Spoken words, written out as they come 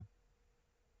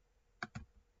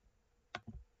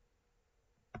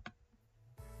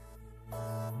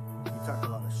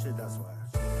shit, that's why.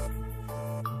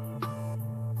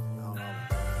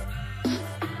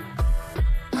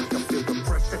 I can feel the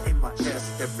pressure in my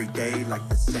chest every day, like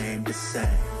the same.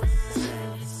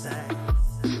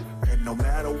 And no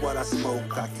matter what I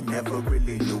smoke, I can never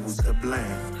really lose the blame.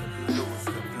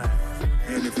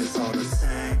 And if it's all the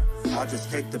same, I'll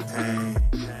just take the pain.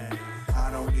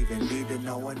 I don't even need to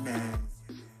know a name.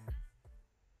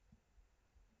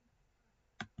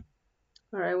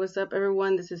 All right, what's up,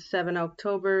 everyone? This is 7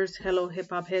 October's Hello Hip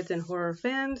Hop Heads and Horror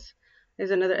Fans.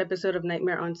 There's another episode of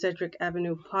Nightmare on Cedric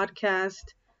Avenue podcast.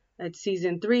 It's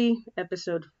season 3,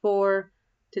 episode 4.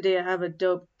 Today I have a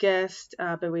dope guest,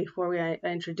 but before I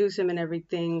introduce him and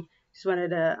everything, just wanted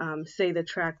to say the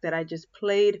track that I just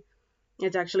played.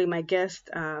 It's actually my guest,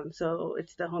 so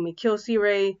it's the homie Kill C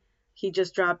Ray. He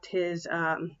just dropped his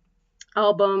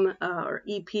album or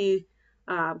EP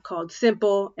called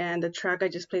Simple, and the track I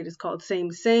just played is called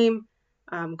Same Same.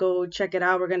 Go check it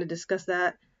out. We're going to discuss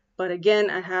that. But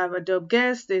again, I have a dope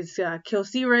guest. It's Kill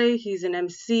C Ray. He's an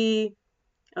MC,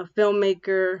 a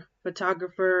filmmaker,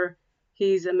 photographer.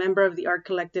 He's a member of the art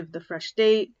collective The Fresh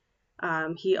State.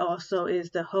 He also is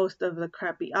the host of the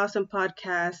Crappy Awesome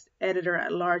podcast, editor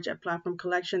at large at Platform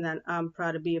Collection that I'm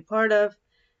proud to be a part of.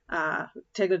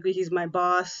 Technically, he's my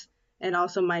boss and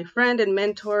also my friend and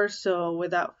mentor. So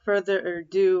without further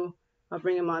ado, I'll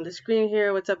bring him on the screen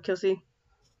here. What's up, Kelsey?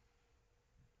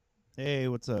 Hey,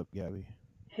 what's up, Gabby?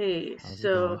 Hey, How's it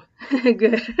so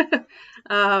good.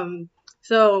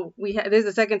 So this is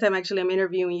the second time actually I'm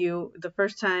interviewing you. The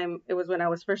first time it was when I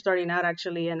was first starting out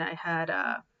actually, and I had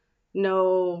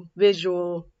no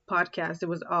visual podcast. It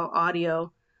was all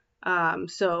audio.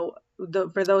 So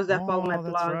for those that follow my Oh, that's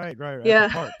blog, right, at the yeah,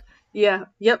 park. yeah,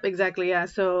 yep, exactly, yeah.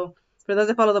 So for those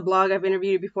that follow the blog, I've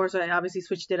interviewed you before, so I obviously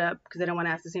switched it up because I didn't want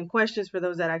to ask the same questions for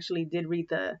those that actually did read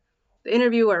the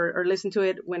interview or listen to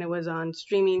it when it was on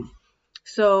streaming.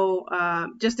 So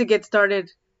just to get started,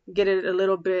 get it a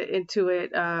little bit into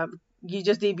it. You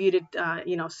just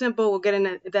debuted, Simple. We'll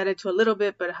get that into a little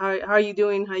bit, but how are you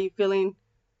doing? How are you feeling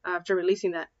after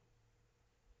releasing that?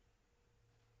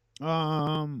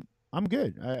 I'm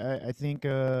good. I think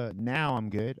now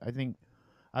I'm good. I think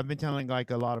I've been telling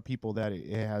like a lot of people that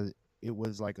it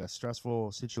was like a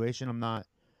stressful situation.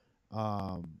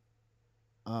 Um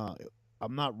uh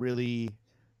I'm not really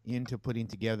into putting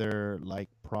together like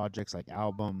projects like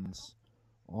albums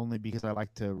only because I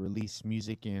like to release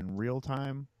music in real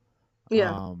time.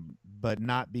 Yeah, But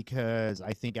not because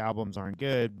I think albums aren't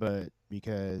good, but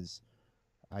because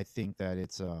I think that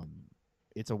it's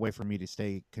a way for me to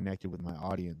stay connected with my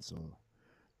audience. So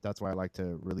that's why I like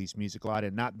to release music a lot,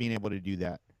 and not being able to do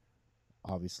that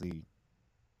obviously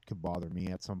could bother me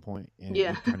at some point, and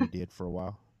yeah, it kind of did for a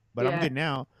while. But I'm yeah. good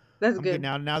now. That's I'm good good.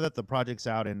 now. Now that the project's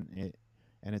out and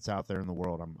it's out there in the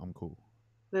world, I'm cool.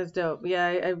 That's dope.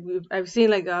 Yeah, I've seen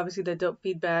like obviously the dope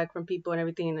feedback from people and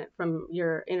everything from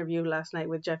your interview last night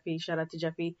with Jeffy. Shout out to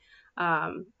Jeffy.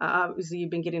 Obviously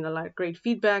you've been getting a lot of great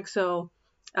feedback. So,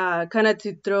 kind of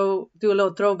to do a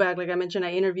little throwback, like I mentioned,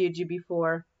 I interviewed you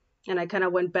before, and I kind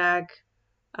of went back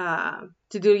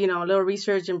to do a little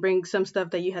research and bring some stuff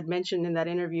that you had mentioned in that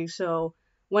interview. So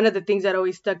one of the things that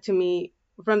always stuck to me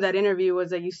from that interview was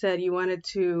that you said you wanted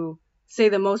to say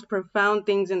the most profound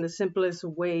things in the simplest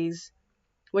ways,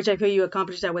 which I feel you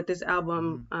accomplished that with this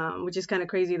album, Hmm. which is kind of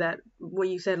crazy that what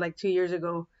you said like 2 years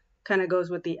ago kind of goes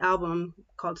with the album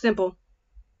called Simple.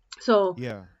 So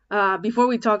Yeah. before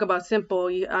we talk about Simple,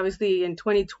 you obviously in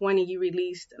 2020 you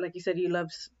released, like you said, you love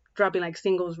dropping like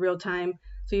singles real time.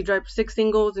 So you dropped 6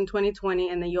 singles in 2020,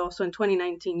 and then you also in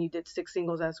 2019 you did 6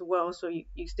 singles as well. So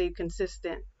you stayed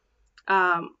consistent.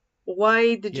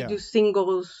 Why did you Yeah. do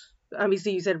singles?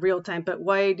 Obviously, you said real time, but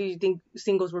why do you think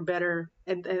singles were better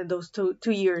in those two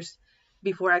years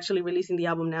before actually releasing the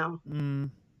album now?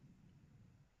 Mm,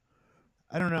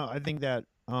 I don't know. I think that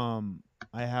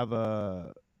I have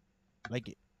a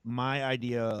like my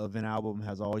idea of an album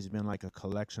has always been like a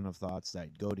collection of thoughts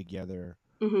that go together,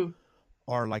 Hmm.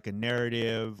 or like a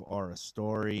narrative or a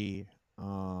story.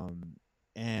 Um,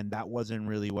 and that wasn't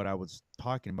really what I was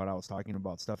talking about. I was talking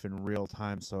about stuff in real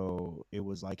time. So it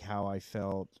was like how I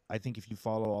felt. I think if you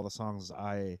follow all the songs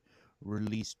I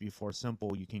released before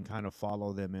Simple, you can kind of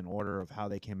follow them in order of how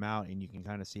they came out, and you can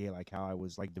kind of see like how I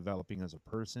was like developing as a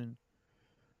person.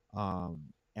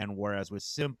 And whereas with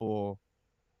Simple,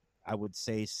 I would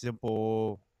say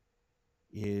Simple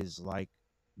is like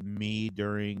me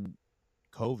during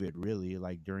COVID, really,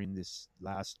 like during this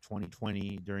last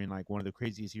 2020, during like one of the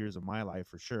craziest years of my life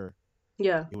for sure.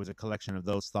 Yeah, It was a collection of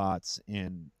those thoughts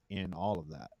in all of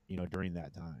that, during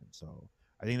that time. So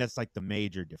I think that's like the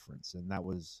major difference, and that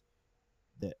was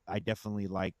that I definitely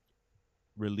like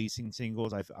releasing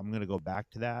singles. I'm gonna go back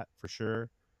to that for sure.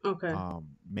 Okay.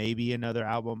 Maybe another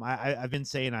album. I've been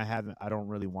saying I don't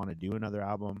really want to do another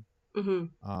album.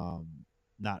 Mm-hmm.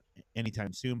 Not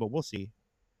anytime soon, but we'll see.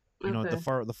 You know, Okay.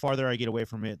 the farther I get away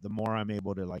from it, the more I'm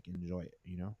able to like enjoy it.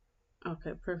 You know.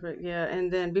 Okay, perfect. Yeah,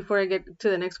 and then before I get to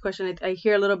the next question, I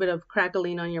hear a little bit of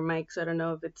crackling on your mic, so I don't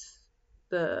know if it's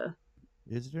the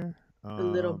Is there? a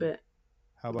little bit,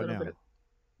 How a about little bit.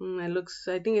 now? It looks.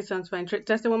 I think it sounds fine.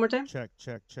 Test it one more time. Check,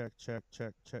 check, check, check,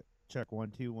 check, check, check.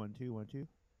 1 2 1 2 1 2.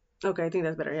 Okay, I think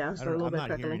that's better. Yeah, it's I a don't. little I'm bit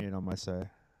not hearing crackling. it on my side.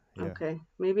 Yeah. Okay,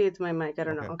 maybe it's my mic. I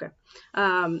don't know. Okay. Okay.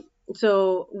 Um.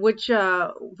 So which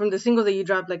from the singles that you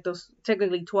dropped, like those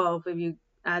technically 12, if you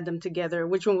add them together,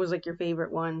 which one was like your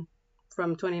favorite one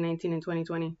from 2019 and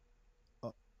 2020?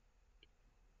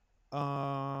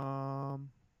 Um.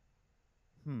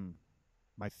 Hmm.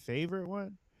 My favorite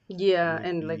one Yeah, would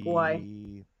and like why?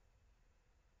 be.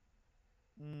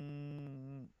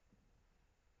 Mm,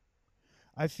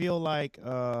 I feel like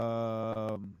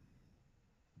God,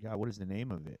 what is the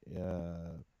name of it?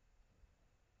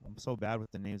 I'm so bad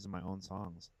with the names of my own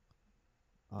songs.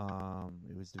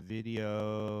 It was the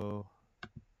video.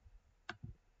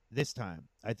 This time,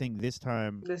 I think this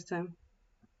time This time.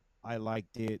 I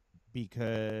liked it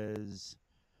because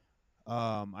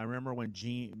I remember when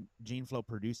Gene Flow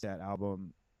produced that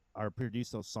album or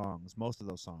produced those songs, most of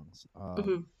those songs.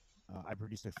 Mm-hmm. I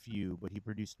produced a few, but he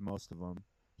produced most of them.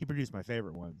 He produced my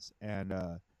favorite ones, and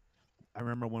I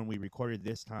remember when we recorded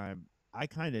this time, I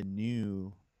kind of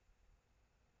knew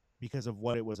because of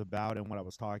what it was about and what I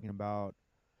was talking about,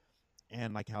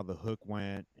 and like how the hook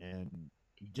went, and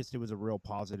just it was a real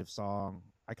positive song.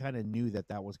 I kind of knew that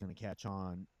that was going to catch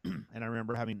on, and I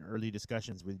remember having early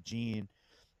discussions with Gene,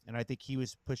 and I think he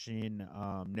was pushing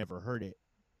 "Never Heard It,"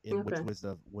 in which Okay. was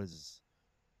a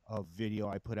video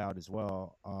I put out as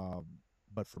well.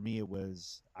 But for me, it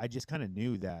was I just kind of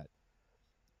knew that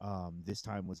this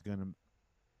time was gonna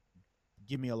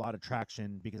give me a lot of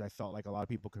traction because I felt like a lot of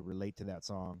people could relate to that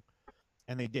song,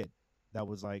 and they did. That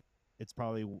was like it's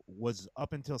probably was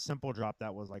up until Simple Drop.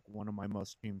 That was like one of my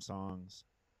most streamed songs,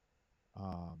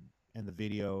 um, and the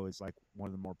video is like one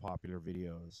of the more popular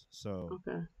videos. So,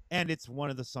 Okay. and it's one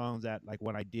of the songs that like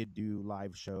when I did do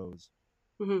live shows,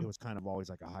 it Mm-hmm. was kind of always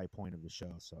like a high point of the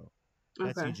show. So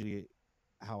that's Okay. usually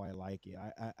how I like it.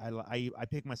 I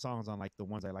pick my songs on like the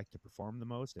ones I like to perform the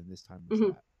most, and this time was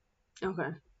Mm-hmm. that. Okay.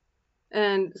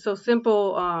 And so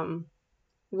simple.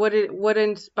 What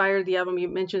inspired the album? You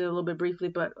mentioned it a little bit briefly,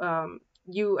 but I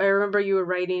remember you were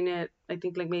writing it. I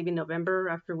think like maybe November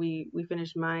after we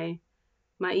finished my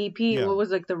EP. Yeah. What was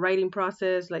like the writing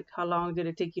process? Like how long did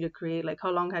it take you to create? Like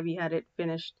how long have you had it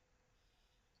finished?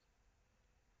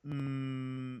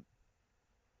 Mm,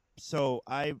 so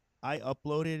I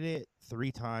uploaded it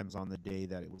 3 times on the day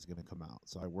that it was going to come out.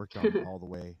 So I worked on it all the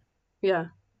way Yeah,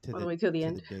 to all the way till the the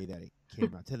end. day that it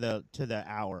came out to the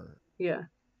hour Yeah.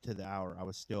 to the hour. I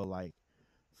was still like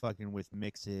fucking with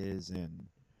mixes and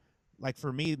like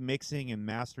for me mixing and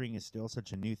mastering is still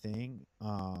such a new thing.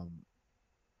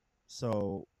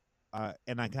 So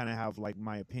and I kind of have like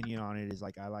my opinion on it is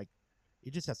like I like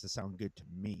it just has to sound good to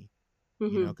me, you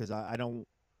know, Mhm. because I don't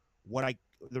what I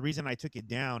the reason I took it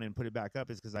down and put it back up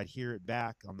is because I'd hear it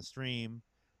back on the stream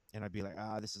and I'd be like,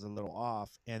 this is a little off.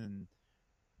 And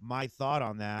my thought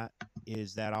on that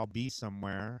is that I'll be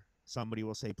somewhere, somebody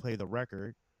will say, play the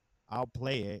record, I'll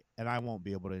play it, and I won't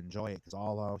be able to enjoy it because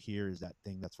all I'll hear is that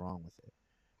thing that's wrong with it.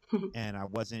 And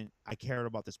I cared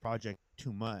about this project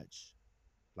too much.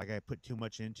 Like I put too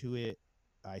much into it.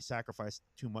 I sacrificed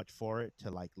too much for it to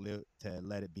like live to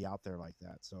let it be out there like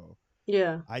that. So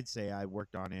Yeah. I'd say I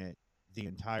worked on it the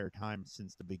entire time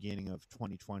since the beginning of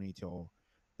 2020 till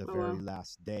the Oh very wow.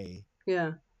 last day.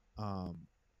 Yeah. Um,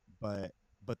 but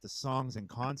the songs and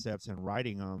concepts and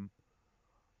writing them,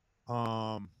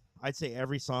 I'd say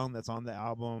every song that's on the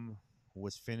album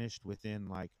was finished within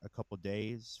like a couple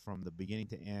days from the beginning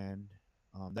to end.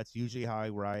 That's usually how I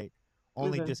write,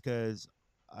 only Okay. just because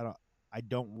I don't I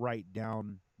don't write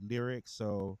down lyrics,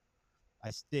 so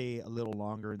I stay a little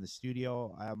longer in the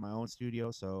studio. I have my own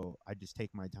studio, so I just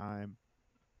take my time.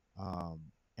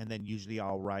 Um, and then usually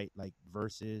I'll write like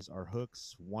verses or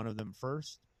hooks, one of them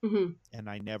first, Mhm. and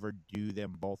I never do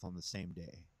them both on the same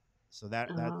day. So Oh,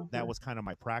 that okay. was kind of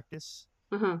my practice.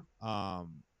 Uh-huh.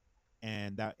 Um,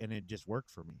 and it just worked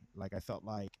for me. Like I felt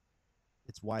like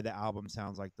it's why the album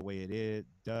sounds like the way it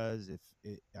does. If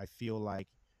it, I feel like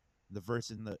the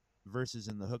verses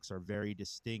and the hooks are very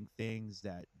distinct things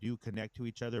that do connect to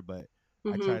each other, but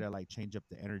I try Mhm. to like change up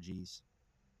the energies,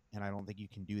 and I don't think you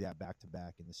can do that back to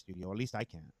back in the studio. At least I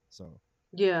can't. So,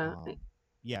 Yeah. um,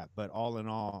 yeah, but all in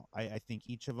all, I think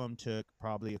each of them took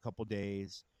probably a couple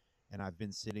days, and I've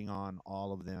been sitting on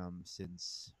all of them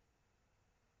since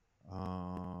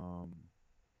um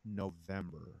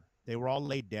November. They were all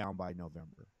laid down by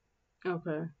November,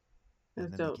 Okay, and that's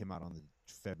then they dope. came out on the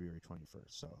February 21st.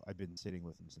 So I've been sitting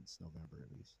with them since November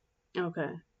at least. Okay,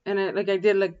 and I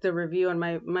did like the review on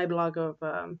my blog of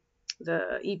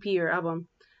the EP or album,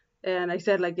 and I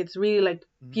said like it's really like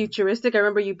Hmm. futuristic. I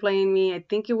remember you playing me. I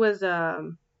think it was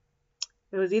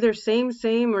either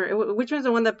same or which one's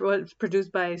the one that was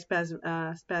produced by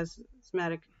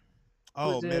Spasmatic?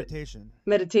 Oh, Was it meditation.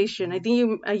 Meditation? I Hmm.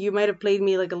 think you might have played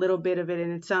me like a little bit of it,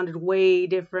 and it sounded way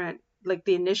different like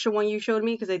the initial one you showed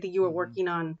me because I think you were Hmm. working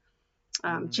on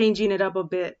Hmm. changing it up a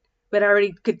bit. But I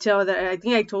already could tell that. I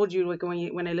think I told you like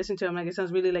when I listened to him, like it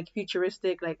sounds really like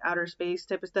futuristic, like outer space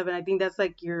type of stuff. And I think that's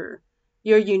like your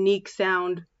unique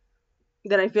sound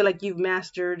that I feel like you've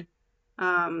mastered.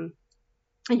 Um,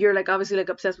 you're like obviously like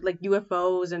obsessed with like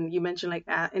UFOs, and you mentioned like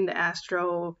in the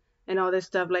astro and all this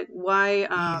stuff. Like why?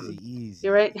 Easy, You're easy.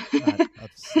 right. Not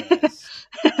obsessed.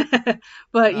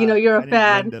 But Not. you're a I didn't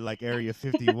run fan. to like Area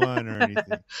 51 or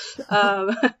anything. um,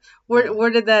 Yeah. where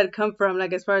did that come from?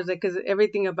 Like as far as like, because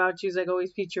everything about you is like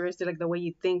always futuristic, like the way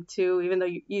you think too. Even though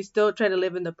you still try to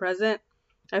live in the present,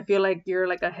 I feel like you're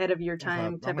like ahead of your Okay.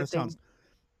 time type of thing.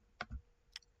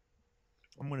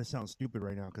 I'm gonna sound stupid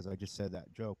right now because I just said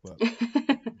that joke, but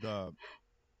the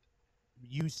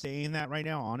you saying that right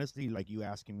now, honestly, like you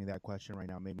asking me that question right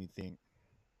now made me think.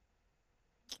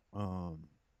 Um,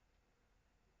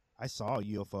 I saw a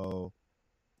UFO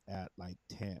at like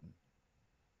 10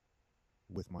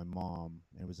 with my mom,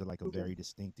 and it was like a Okay. very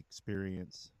distinct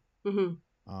experience. Mhm.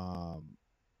 Um,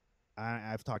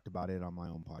 I've talked about it on my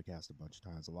own podcast a bunch of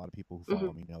times. A lot of people who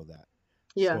follow Mhm. me know that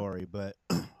Yeah. story, but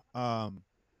um,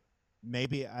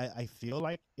 maybe I feel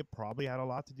like it probably had a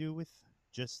lot to do with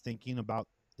just thinking about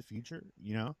the future,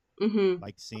 Mhm.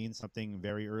 like seeing something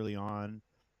very early on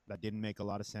that didn't make a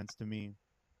lot of sense to me.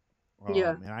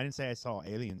 Yeah. And I didn't say I saw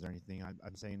aliens or anything.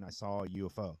 I'm saying I saw a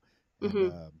UFO, and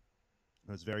Mhm. it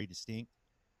was very distinct.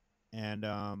 And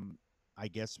I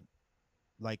guess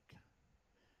like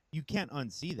you can't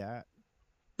unsee that.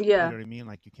 You Yeah. know what I mean?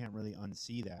 Like you can't really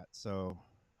unsee that. So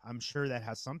I'm sure that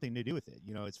has something to do with it.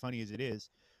 As funny as it is,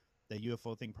 the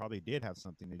UFO thing probably did have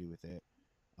something to do with it.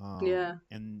 Yeah.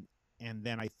 And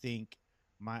then I think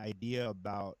my idea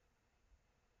about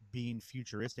being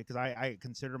futuristic, because I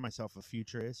consider myself a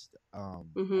futurist. I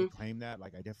Mhm. claim that,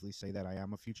 like, I definitely say that I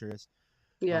am a futurist.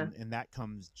 Yeah. And that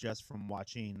comes just from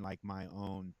watching like my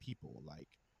own people, like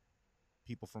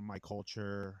people from my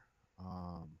culture.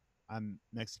 Um, I'm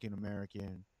Mexican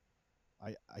American.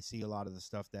 I see a lot of the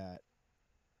stuff that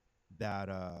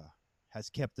has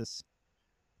kept us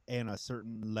in a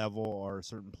certain level or a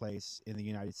certain place in the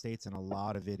United States, and a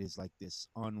lot of it is like this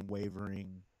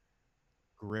unwavering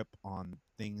grip on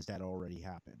things that already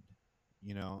happened,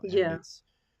 and Yeah.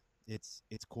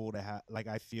 it's cool to have, like,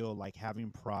 I feel like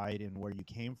having pride in where you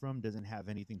came from doesn't have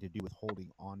anything to do with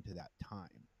holding on to that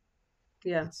time.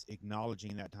 Yeah. It's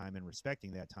acknowledging that time and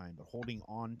respecting that time, but holding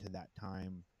on to that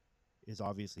time is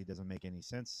obviously doesn't make any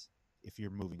sense if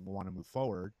you're moving want to move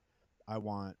forward. I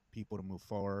want people to move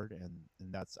forward,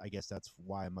 and that's, I guess that's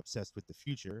why I'm obsessed with the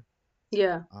future.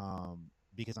 Yeah.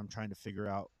 Because I'm trying to figure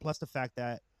out, plus the fact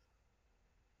that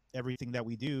everything that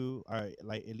we do,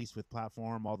 like, at least with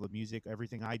platform, all the music,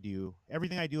 everything I do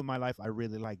in my life, I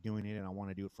really like doing it, and I want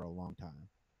to do it for a long time.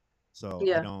 So I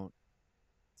Yeah. don't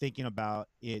thinking about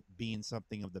it being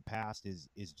something of the past is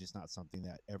just not something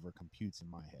that ever computes in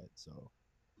my head. So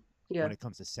Yeah. when it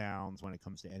comes to sounds, when it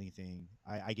comes to anything,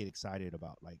 I get excited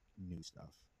about like new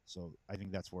stuff. So I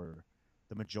think that's where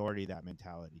the majority of that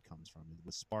mentality comes from. It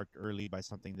was sparked early by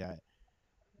something that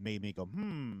made me go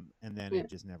and then Yeah. it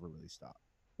just never really stopped.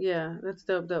 Yeah, that's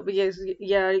dope, dope. But yes,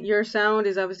 yeah, your sound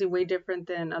is obviously way different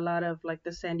than a lot of like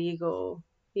the San Diego,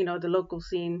 the local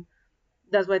scene.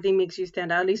 That's what I think makes you stand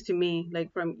out, at least to me.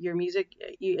 Like from your music,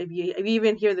 if you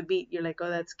even hear the beat, you're like, oh,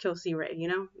 that's Kill C Ray,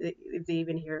 if they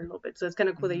even hear a little bit. So it's kind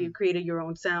of cool that you Mm-hmm. created your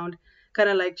own sound. Kind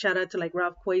of like shout out to like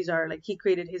Ralph Quasar, like he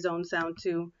created his own sound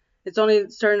too. It's only a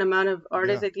certain amount of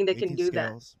artists Yeah, I think that can 18 do that.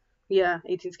 scales. Yeah,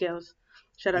 18 scales.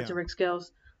 Shout out to Yeah. Rick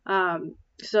Scales.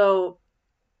 So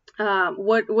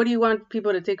what do you want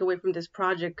people to take away from this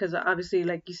project? Because obviously,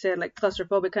 like you said, like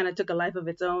claustrophobic kind of took a life of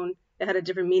its own. It had a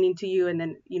different meaning to you, and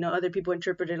then other people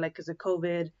interpreted like because of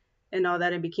COVID and all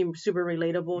that, and became super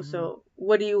relatable. Mm-hmm. So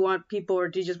what do you want people, or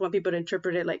do you just want people to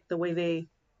interpret it like the way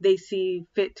they see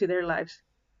fit to their lives?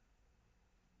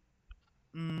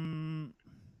 Mm,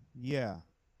 yeah.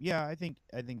 Yeah, I think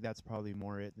that's probably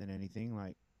more it than anything.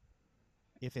 Like,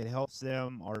 if it helps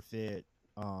them, or if it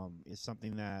is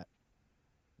something that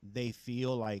they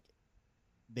feel like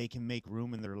they can make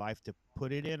room in their life to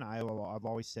put it in, I've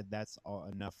always said that's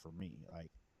enough for me.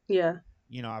 Like, Yeah.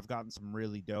 I've gotten some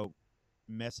really dope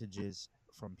messages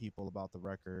from people about the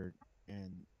record,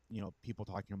 and people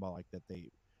talking about like that they're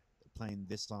playing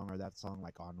this song or that song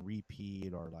like on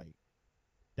repeat, or like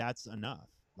that's enough.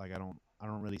 Like I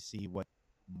don't really see what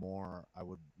more I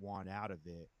would want out of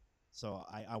it. So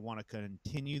I want to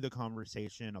continue the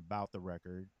conversation about the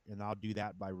record, and I'll do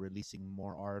that by releasing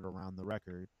more art around the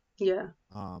record. Yeah.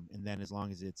 And then as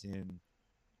long as it's in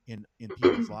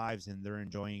people's lives and they're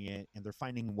enjoying it and they're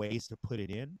finding ways to put it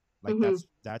in, like Mm-hmm.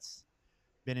 that's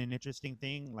been an interesting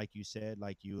thing. Like you said,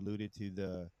 like you alluded to,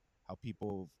 the how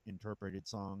people interpreted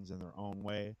songs in their own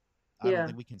way. I don't Yeah.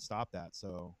 think we can stop that.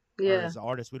 So, or Yeah. as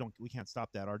artists, we can't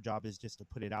stop that. Our job is just to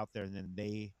put it out there, and then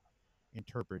they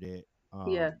interpret it.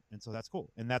 Yeah. And so that's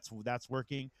cool, and that's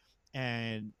working.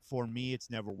 And for me, it's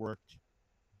never worked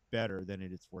better than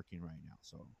it's working right now.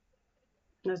 So,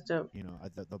 That's dope.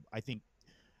 I think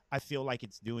I feel like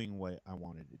it's doing what I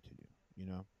wanted it to do. You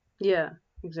know. Yeah.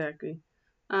 Exactly.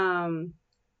 Um,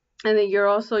 and then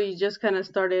you just kind of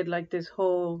started like this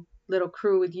whole little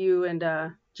crew with you and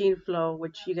Gene Flow,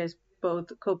 which you guys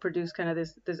both co-produced kind of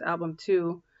this album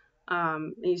too.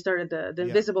 And you started the Yeah.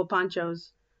 Invisible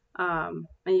Ponchos. And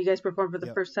you guys performed for the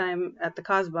Yep. first time at the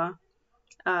Casbah.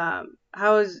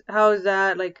 How is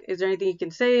that? Like, is there anything you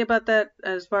can say about that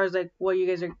as far as like what you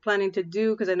guys are planning to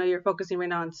do? Because I know you're focusing right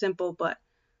now on Simple, but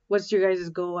what's your guys'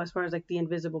 goal as far as like the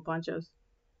Invisible Ponchos?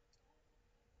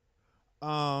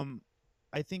 Um,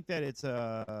 I think that it's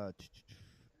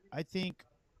I think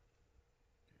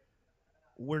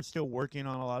we're still working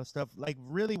on a lot of stuff. Like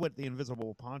really, what the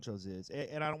Invisible Ponchos is,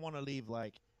 and I don't want to leave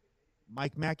like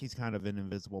Mike Mackey's kind of an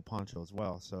Invisible Poncho as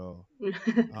well. So,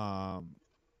 um,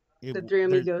 The Three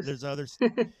Amigos. there's others.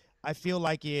 I feel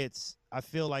like it's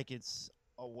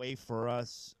a way for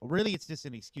us. Really, it's just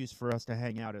an excuse for us to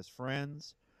hang out as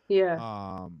friends. Yeah.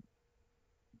 Um,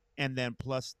 and then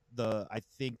plus I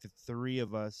think the three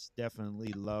of us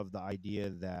definitely love the idea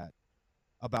that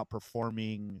about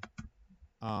performing,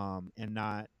 and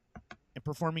not and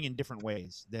performing in different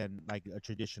ways than like a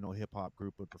traditional hip hop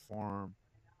group would perform.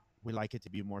 We like it to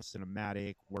be more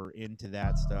cinematic. We're into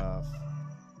that stuff.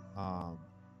 Um,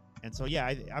 and so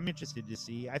yeah, I'm interested to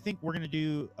see. I think we're gonna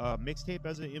do a mixtape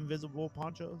as an Invisible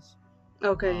Ponchos.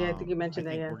 Okay. Yeah, I think you I mentioned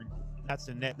that. think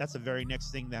Yeah. that's the very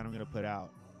next thing that I'm gonna put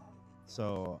out.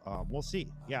 So we'll see.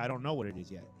 Yeah, I don't know what it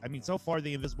is yet. I mean, so far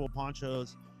the Invisible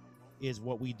Ponchos is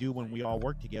what we do when we all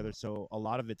work together. So a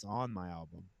lot of it's on my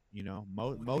album.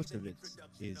 Most of it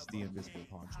is the Invisible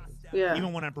Ponchos. Yeah.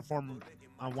 Even when I perform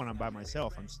when I'm by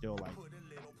myself, I'm still like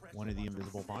one of the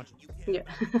Invisible Ponchos. Yeah.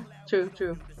 True.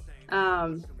 True.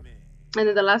 Um, and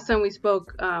then the last time we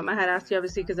spoke, I had asked you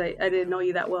obviously because I didn't know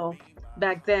you that well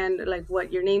back then, like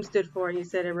what your name stood for, and you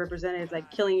said it represented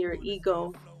like killing your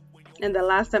ego. And the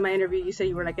last time I interviewed, you said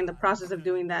you were like in the process of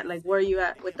doing that. Like, where are you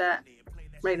at with that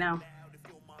right now?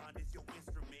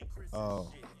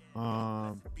 Oh,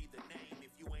 I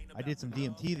did some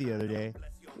DMT the other day.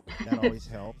 That always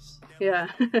helps. Yeah.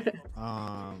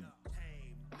 Um,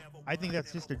 I think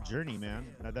that's just a journey, man.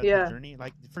 That's Yeah. a journey.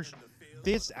 Like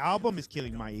this album is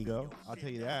killing my ego. I'll tell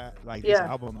you that. Like this Yeah.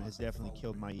 album has definitely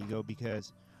killed my ego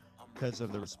because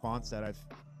of the response that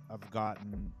I've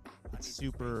gotten. It's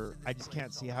super. I just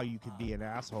can't see how you could be an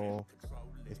asshole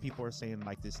if people are saying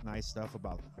like this nice stuff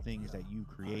about things that you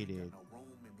created.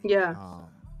 Yeah.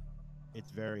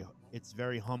 It's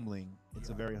very humbling. It's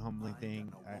a very humbling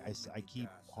thing. I keep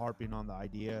harping on the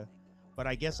idea, but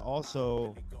I guess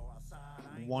also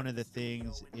one of the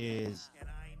things is,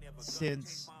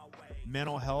 since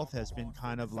mental health has been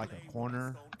kind of like a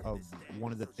corner of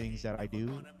one of the things that I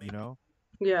do,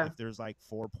 Yeah. if there's like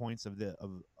 4 points of the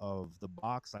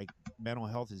box, like mental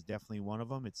health is definitely one of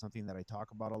them. It's something that I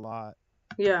talk about a lot.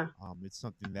 Yeah. It's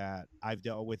something that I've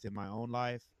dealt with in my own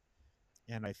life,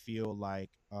 and I feel like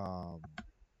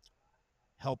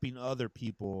helping other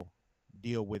people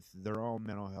deal with their own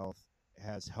mental health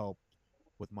has helped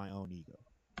with my own ego.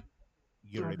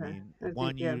 You know what I Okay. mean? I think,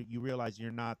 One, yeah. you realize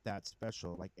you're not that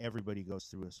special. Like everybody goes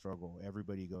through a struggle.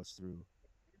 Everybody goes through,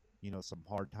 some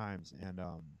hard times. And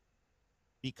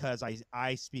because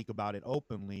I speak about it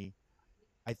openly,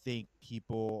 I think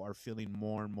people are feeling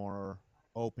more and more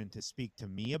open to speak to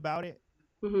me about it.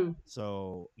 Mhm.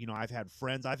 So, I've had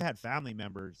friends, I've had family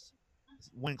members.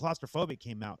 When Claustrophobic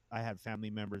came out, I had family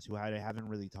members who I haven't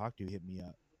really talked to hit me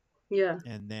up. Yeah.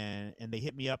 And they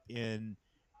hit me up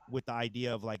with the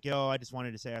idea of like, yo, I just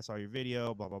wanted to say I saw your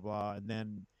video, blah blah blah. And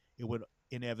then it would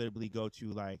inevitably go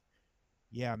to like,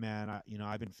 yeah, man,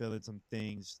 I've been feeling some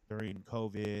things during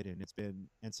COVID,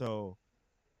 and so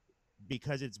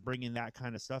because it's bringing that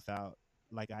kind of stuff out,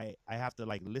 like I have to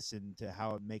like listen to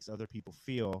how it makes other people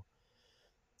feel.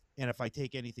 And if I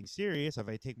take anything serious, if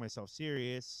I take myself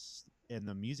serious and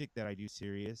the music that I do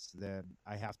serious, then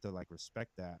I have to like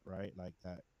respect that, right? Like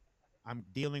that I'm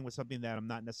dealing with something that I'm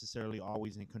not necessarily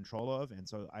always in control of, and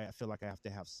so I feel like I have to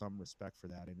have some respect for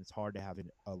that. And it's hard to have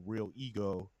a real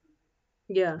ego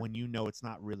Yeah. when it's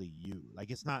not really you. Like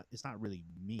it's not really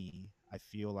me. I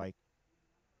feel like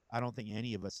I don't think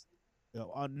any of us,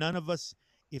 none of us,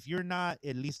 if you're not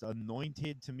at least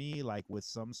anointed to me, like with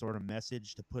some sort of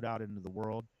message to put out into the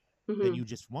world, then Mhm. you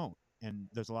just won't. And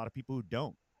there's a lot of people who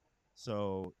don't.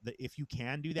 So if you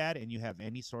can do that and you have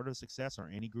any sort of success or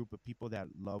any group of people that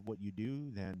love what you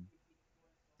do, then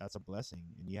that's a blessing.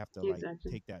 And you have to like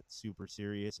Exactly. take that super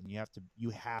serious, and you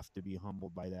have to be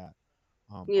humbled by that.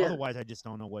 Yeah. Otherwise, I just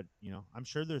don't know what I'm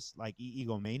sure there's like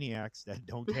egomaniacs that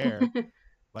don't care,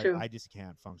 but True. I just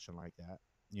can't function like that.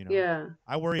 You know, Yeah.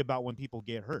 I worry about when people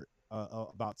get hurt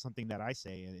about something that I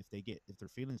say, and if their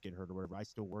feelings get hurt or whatever, I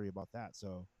still worry about that.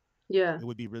 So Yeah. it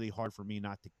would be really hard for me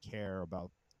not to care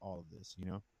about all of this. You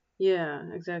know? Yeah,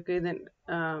 exactly. Then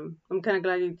I'm kind of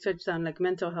glad you touched on like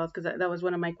mental health because that was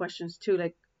one of my questions too.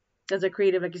 Like as a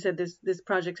creative, like you said, this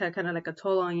project had kind of like a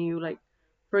toll on you. Like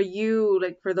for you,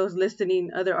 like for those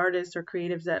listening, other artists or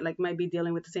creatives that like might be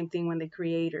dealing with the same thing when they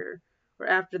create or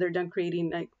after they're done creating.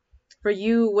 Like for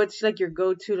you, what's like your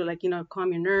go-to to like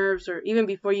calm your nerves or even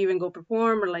before you even go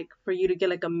perform or like for you to get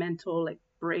like a mental like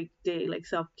break day like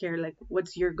self-care. Like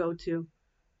what's your go-to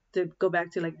to go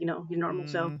back to like your normal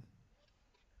self? Mm,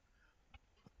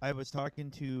 I was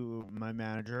talking to my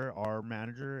manager, our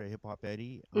manager at Hip Hop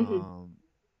Eddie, Mhm.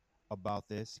 about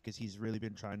this because he's really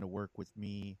been trying to work with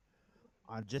me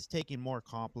on just taking more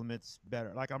compliments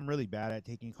better. Like I'm really bad at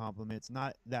taking compliments.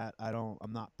 Not that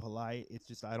I'm not polite. It's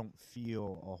just I don't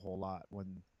feel a whole lot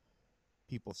when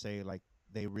people say like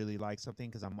they really like something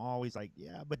because I'm always like,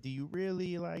 yeah, but do you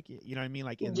really like it? You know what I mean?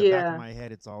 Like in the back of Yeah. my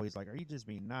head, it's always like, are you just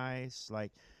being nice?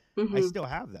 Like I Mhm. still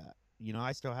have that.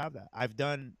 I still have that. I've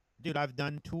done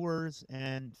tours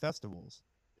and festivals,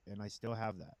 and I still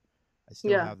have that. I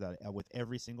still Yeah. have that with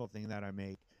every single thing that I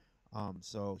make.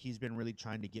 So he's been really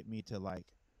trying to get me to like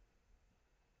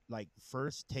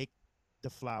first take the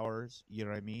flowers. You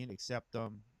know what I mean? Accept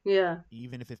them, Yeah.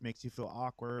 even if it makes you feel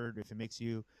awkward. If it makes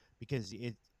you, because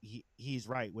he's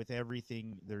right with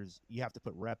everything. You have to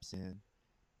put reps in,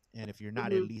 and if you're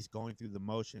not at Mhm. least going through the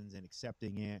motions and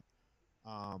accepting it,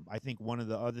 I think one of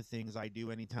the other things I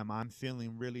do anytime I'm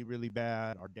feeling really, really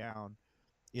bad or down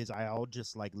is I'll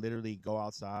just like literally go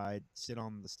outside, sit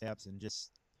on the steps, and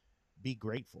just be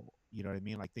grateful. You know what I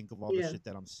mean? Like think of all the Yeah. shit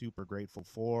that I'm super grateful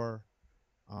for.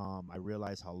 I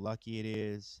realize how lucky it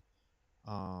is.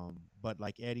 But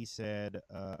like Eddie said,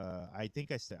 I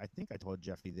think I told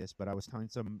Jeffy this, but I was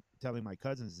telling my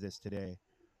cousins this today,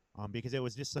 because it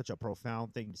was just such a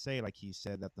profound thing to say. Like he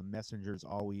said that the messengers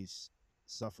always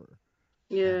suffer,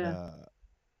 and Yeah.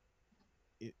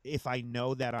 if I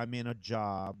know that I'm in a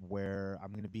job where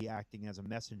I'm going to be acting as a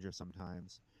messenger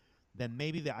sometimes, then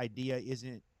maybe the idea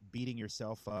isn't beating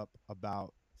yourself up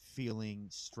about feeling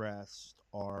stressed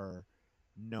or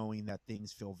knowing that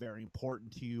things feel very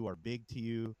important to you or big to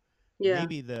you. Yeah.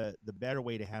 Maybe the better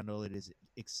way to handle it is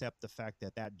accept the fact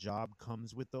that that job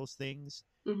comes with those things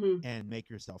Mhm. and make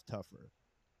yourself tougher.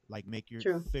 Like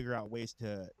True. figure out ways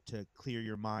to clear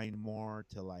your mind more,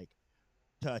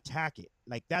 to attack it.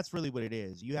 Like that's really what it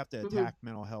is. You have to Mhm. attack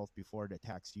mental health before it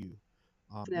attacks you.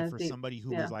 And That's for deep. somebody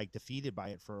who was Yeah. like defeated by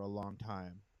it for a long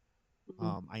time,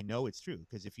 Mhm. I know it's true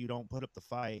because if you don't put up the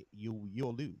fight,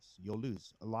 you'll lose. You'll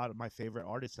lose. A lot of my favorite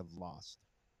artists have lost.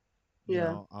 You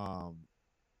Yeah. know,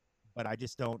 but I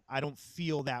just don't. I don't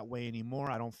feel that way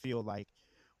anymore. I don't feel like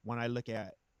when I look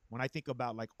at when I think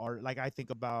about like art, like I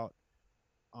think about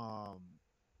um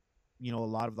a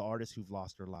lot of the artists who've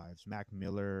lost their lives, Mac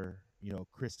Miller,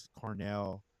 Chris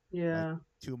Cornell, like Yeah.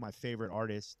 two of my favorite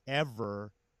artists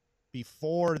ever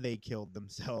before they killed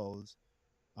themselves.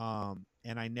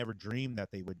 And I never dreamed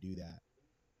that they would do that.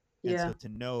 And Yeah. so to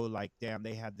know, like, damn,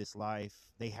 they had this life,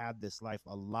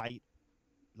 a light,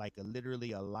 like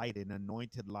literally a light, an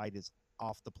anointed light is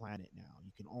off the planet now.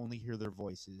 You can only hear their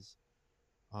voices,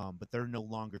 but they're no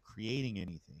longer creating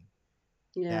anything.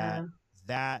 That Yeah.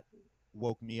 that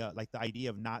woke me up. Like the idea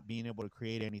of not being able to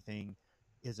create anything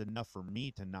is enough for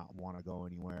me to not want to go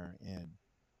anywhere. And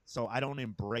so I don't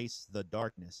embrace the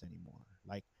darkness anymore.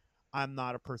 Like I'm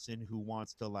not a person who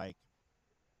wants to like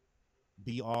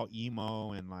be all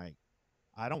emo and like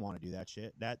I don't want to do that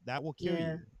shit. That will kill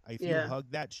Yeah. you. If you Yeah.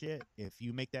 hug that shit, if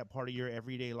you make that part of your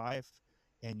everyday life,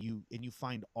 and you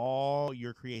find all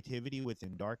your creativity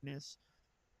within darkness,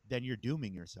 then you're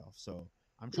dooming yourself. So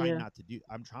Yeah. I'm trying not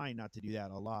to do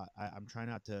that a lot. I'm trying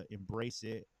not to embrace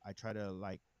it. I try to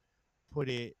like put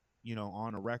it,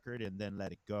 on a record and then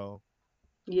let it go.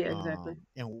 Yeah, exactly.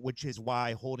 And which is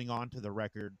why holding on to the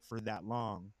record for that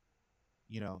long,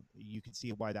 you can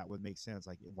see why that would make sense,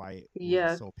 like why it was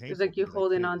Yeah. so It's painful, like you because I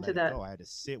holding couldn't on to let it that. go. I had to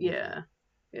sit with it. Yeah.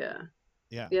 Yeah.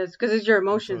 Yeah. Yes, because it's your And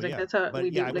so emotions. Like yeah, that's how but we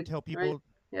yeah, do. I would Like, tell right? people,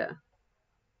 Yeah.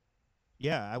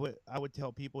 yeah, I would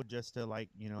tell people just to like,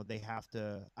 they have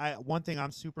to. I One thing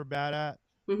I'm super bad at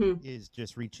Mhm. is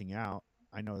just reaching out.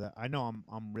 I know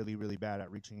I'm really really bad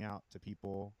at reaching out to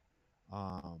people.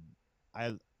 Um,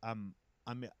 I I'm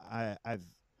I've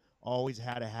always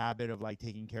had a habit of like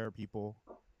taking care of people.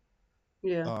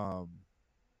 Yeah. Um,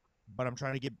 but I'm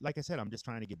trying to get, like I said, I'm just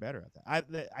trying to get better at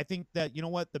that. I think that, you know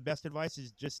what, the best advice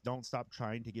is just don't stop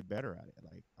trying to get better at it.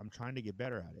 Like I'm trying to get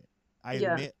better at it. I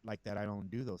Yeah. admit like that I don't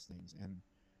do those things,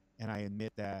 and I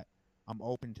admit that I'm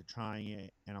open to trying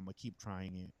it and I'm gonna keep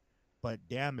trying it. But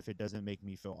damn if it doesn't make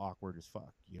me feel awkward as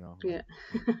fuck, Yeah. like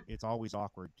it's always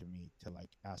awkward to me to like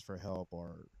ask for help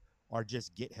or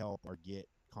just get help or get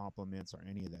compliments or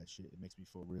any of that shit. It makes me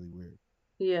feel really weird.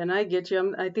 Yeah, and I get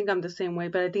you. I think I'm the same way,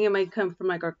 but I think it might come from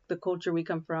like the culture we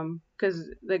come from. Because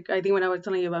like I think when I was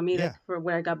telling you about me, like Yeah, for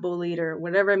where I got bullied or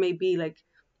whatever it may be, like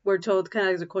we're told kind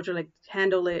of as a culture, like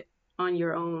handle it on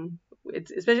your own. It's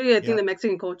especially I think yeah, the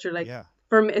Mexican culture, like yeah,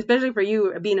 especially for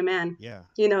you being a man, yeah.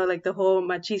 like the whole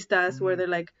machistas where Hmm. they're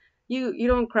like you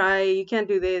don't cry, you can't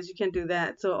do this, you can't do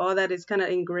that. So all that is kind of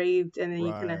engraved, and then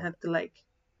you kind of Right. have to like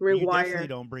You definitely rewire.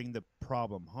 don't bring the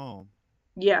problem home.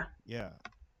 Yeah, Yeah.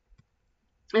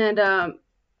 and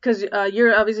because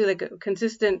you're obviously like a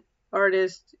consistent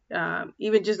artist,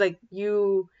 even just like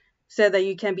you said that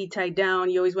you can't be tied down,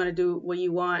 you always want to do what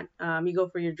you want, you go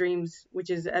for your dreams, which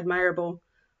is admirable.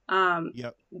 um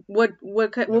Yep. what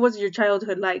Yep. was your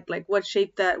childhood like what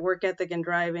shaped that work ethic and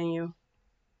drive in you?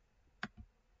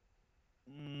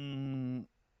 Mm,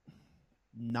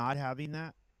 Not having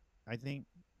that, I think,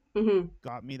 Mm-hmm.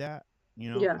 got me that.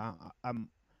 Yeah.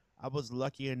 I was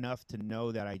lucky enough to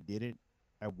know that I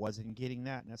wasn't getting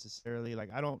that necessarily.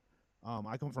 Like I don't.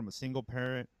 I come from a single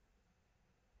parent.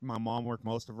 My mom worked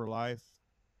most of her life.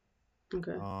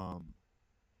 Okay. Um,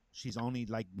 she's only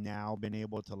like now been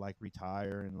able to like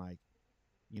retire and like,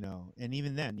 and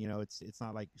even then, it's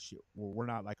not like we're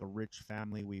not like a rich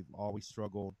family. We've always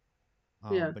struggled.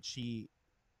 Yeah. But she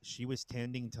was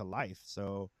tending to life,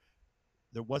 so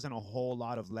there wasn't a whole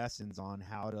lot of lessons on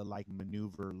how to like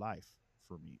maneuver life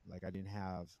for me. Like I didn't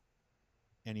have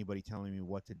anybody telling me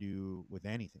what to do with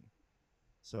anything.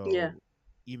 Yeah. So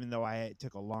even though it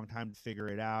took a long time to figure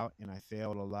it out and I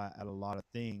failed a lot at a lot of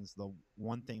things, the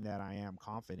one thing that I am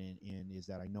confident in is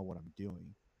that I know what I'm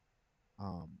doing.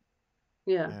 Um,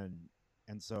 Yeah. and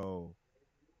and so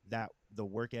that the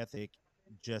work ethic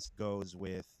just goes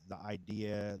with the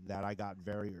idea that I got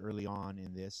very early on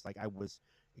in this. Like I was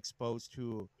exposed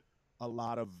to a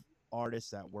lot of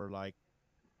artists that were like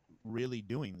really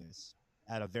doing this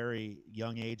at a very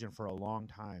young age and for a long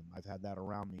time. I've had that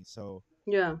around me. So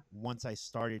Yeah. once I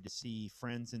started to see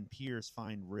friends and peers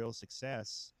find real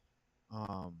success,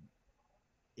 um,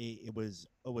 it was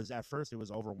at first it was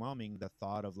overwhelming, the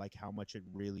thought of like how much it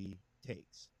really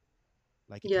takes.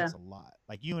 Like it Yeah. takes a lot.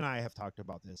 Like you and I have talked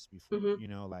about this before.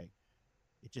 Mm-hmm. Like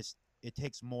it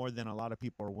takes more than a lot of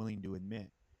people are willing to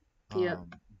admit. Yeah.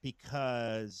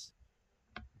 Because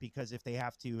if they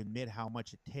have to admit how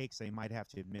much it takes, they might have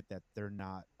to admit that they're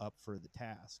not up for the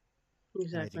task. And I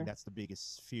think Exactly. that's the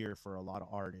biggest fear for a lot of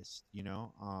artists.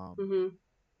 Mm-hmm.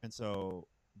 And so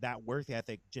that work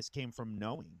ethic just came from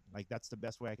knowing. Like that's the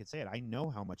best way I could say it. I know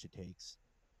how much it takes.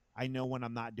 I know when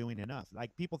I'm not doing enough.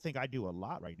 Like people think I do a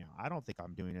lot right now. I don't think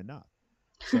I'm doing enough.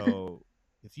 So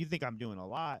if you think I'm doing a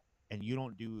lot and you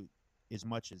don't do as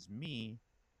much as me,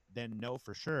 then know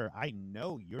for sure I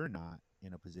know you're not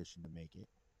in a position to make it,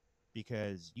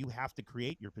 because you have to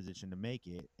create your position to make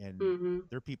it. And Mm-hmm.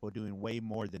 there are people doing way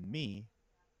more than me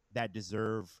that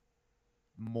deserve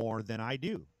more than I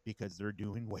do because they're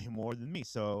doing way more than me.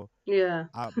 So Yeah.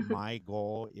 my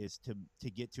goal is to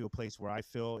get to a place where I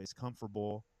feel is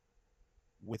comfortable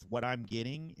with what I'm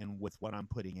getting and with what I'm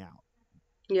putting out.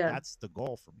 Yeah. That's the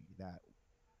goal for me. That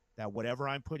whatever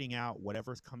I'm putting out,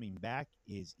 whatever's coming back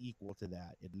is equal to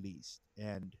that at least.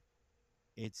 And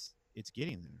it's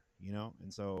getting there.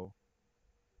 And so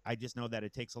I just know that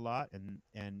it takes a lot,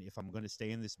 and if I'm going to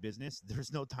stay in this business,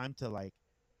 there's no time to like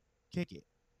kick it.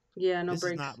 Yeah. No This is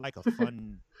breaks. not like a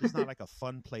fun this is not like a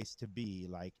fun place to be,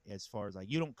 like as far as like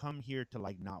you don't come here to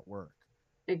like not work.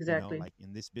 You know, Exactly. like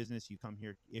in this business, you come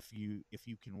here if you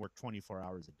can work 24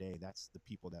 hours a day, that's the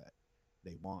people that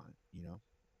they want, you know.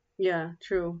 Yeah,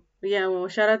 true. Yeah, well,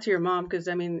 shout out to your mom because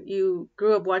I mean, you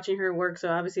grew up watching her work, so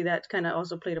obviously that kind of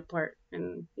also played a part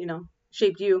and,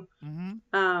 shaped you.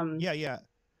 Mm-hmm. Um, Yeah, yeah.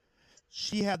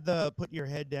 She had the put your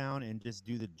head down and just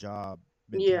do the job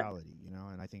yeah, mentality, you know.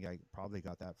 And I think I probably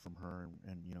got that from her,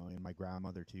 and you know, and my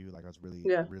grandmother too. Like I was really,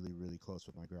 yeah. really, really close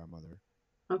with my grandmother.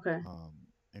 Okay. Um,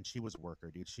 and she was a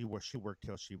worker, dude. She worked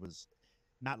till she was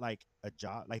not like a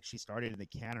job. Like she started in the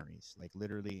canneries, like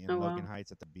literally in Oh Logan wow,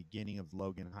 Heights at the beginning of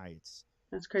Logan Heights,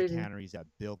 that's the crazy. canneries that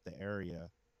built the area.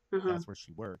 Uh-huh. That's where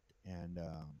she worked,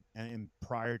 and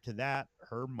prior to that,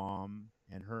 her mom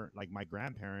and her like my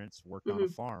grandparents worked on a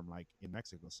Mhm. farm like in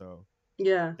Mexico. So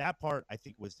Yeah. that part I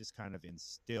think was just kind of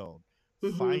instilled.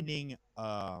 Mhm. Finding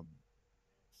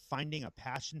finding a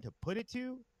passion to put it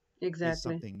to is Exactly.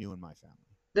 something new in my family.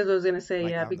 That's what I was gonna say.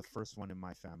 Like Yeah. I'm the first one in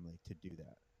my family to do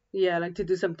that. Yeah, like to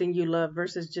do something you love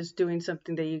versus just doing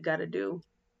something that you gotta do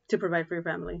to provide for your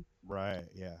family. Right.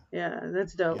 Yeah. Yeah,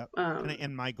 that's dope. Yep.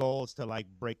 And my goal is to like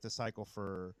break the cycle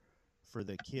for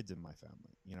the kids in my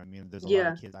family. You know what I mean? There's a lot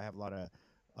of Yeah. kids. I have a lot of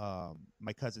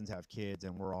my cousins have kids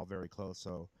and we're all very close.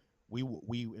 So we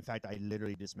in fact I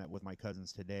literally just met with my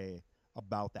cousins today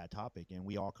about that topic, and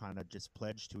we all kind of just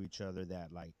pledged to each other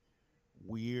that like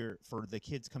we're for the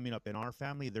kids coming up in our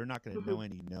family, they're not going to Mhm. know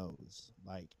any no's.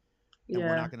 Like, and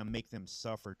we're Yeah. not going to make them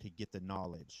suffer to get the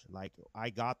knowledge. Like I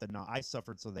got the I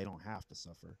suffered so they don't have to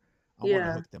suffer. I want to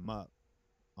Yeah. hook them up.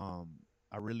 um,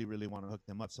 I really, really want to hook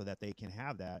them up so that they can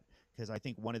have that. Because I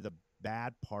think one of the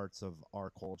bad parts of our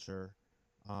culture,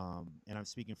 and I'm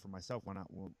speaking for myself, when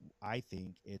I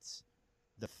think it's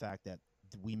the fact that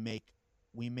we make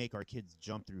we make our kids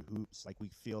jump through hoops. Like we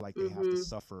feel like they have to Mhm.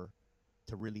 suffer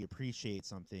to really appreciate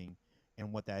something.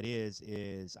 And what that is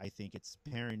I think it's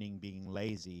parenting being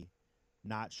lazy,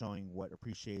 not showing what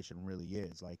appreciation really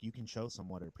is. Like you can show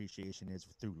someone what appreciation is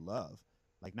through love.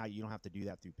 Like not you don't have to do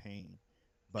that through pain.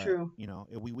 But True. you know,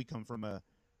 we come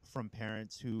from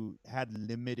parents who had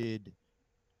limited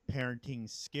parenting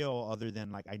skill other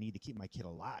than like I need to keep my kid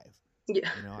alive. Yeah,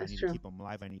 You know, I that's need to true. keep them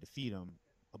alive. I need to feed them.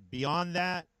 Beyond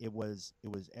that, it was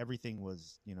everything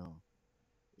was, you know,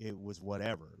 it was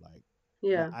whatever. Like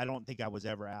Yeah. I don't think I was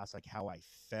ever asked like how I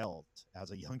felt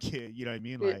as a young kid. You know what I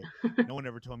mean? Yeah. Like no one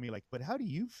ever told me like, but how do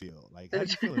you feel? Like how do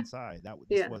That's you feel inside? That just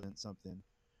yeah. wasn't something.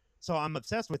 So I'm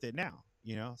obsessed with it now.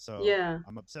 You know, so Yeah.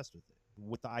 I'm obsessed with it,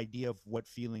 with the idea of what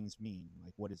feelings mean.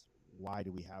 Like what is why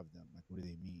do we have them? Like what do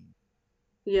they mean?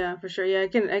 Yeah, for sure. Yeah, I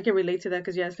can relate to that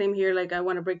because yeah, same here. Like I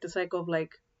want to break the cycle of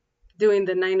like doing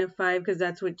the 9 to 5 because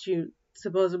that's what you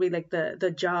supposedly like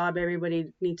the job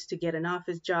everybody needs to get an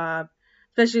office job,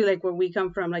 especially like where we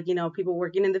come from, like people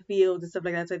working in the fields and stuff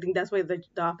like that. So I think that's why the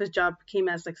office job came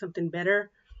as like something better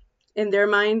in their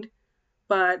mind.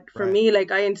 But for Right. me,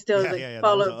 like I instill is Yeah, like yeah, yeah.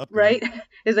 That was an follow upgrade. right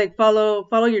is like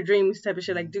follow your dreams type of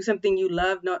shit. Like Mm-hmm. do something you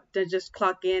love, not to just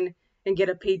clock in and get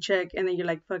a paycheck and then you're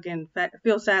like fucking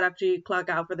feel sad after you clock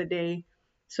out for the day.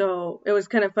 So it was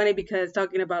kind of funny because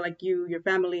talking about like your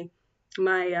family,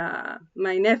 my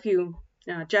nephew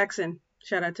Jackson,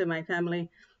 shout out to my family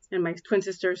and my twin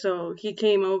sister. So he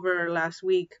came over last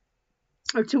week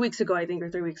or 2 weeks ago, I think, or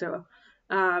 3 weeks ago.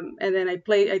 And then I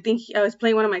think I was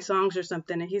playing one of my songs or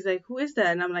something, and he's like, "Who is that?"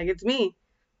 And I'm like, "It's me."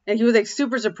 And he was like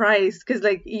super surprised because,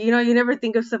 like, you never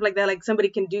think of stuff like that, like somebody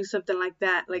can do something like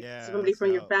that, like Yeah, somebody that's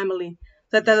from your dope. family.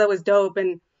 So I thought Yeah, that was dope.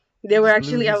 And they you were just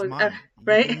blew actually, I his was, mind. You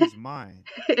right? blew his mind.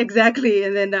 Exactly.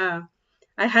 And then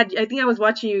I think I was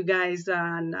watching you guys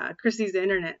on Chrissy's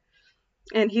internet,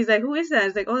 and he's like, "Who is that?"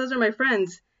 It's like, "Oh, those are my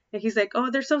friends." And he's like, "Oh,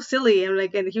 they're so silly."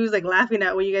 And he was like laughing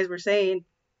at what you guys were saying.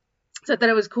 So I thought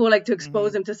it was cool, like to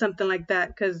expose Mm-hmm. him to something like that,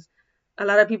 because a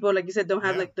lot of people, like you said, don't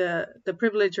have Yeah. like the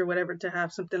privilege or whatever to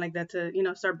have something like that to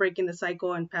start breaking the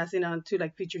cycle and passing on to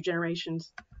like future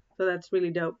generations. So that's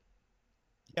really dope.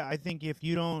 Yeah, I think if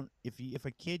you don't, if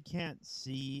a kid can't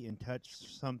see and touch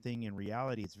something in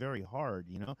reality, it's very hard.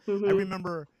 You know, I Mhm.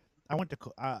 remember I went to,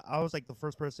 I was like the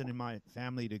first person in my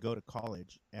family to go to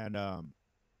college, and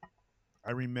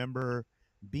I remember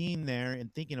being there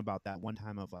and thinking about that one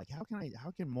time of like, how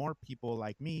can more people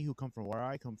like me who come from where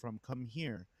I come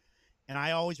here? And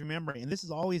I always remember, and this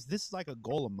is like a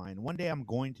goal of mine. One day I'm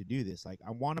going to do this. Like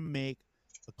I want to make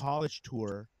a college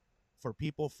tour for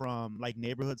people from like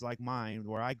neighborhoods like mine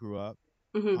where I grew up.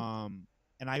 Mhm. Um,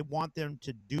 and I want them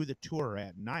to do the tour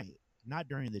at night, not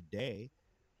during the day.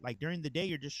 Like during the day,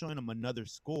 you're just showing them another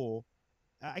school.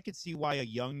 I could see why a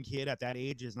young kid at that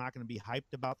age is not going to be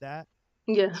hyped about that.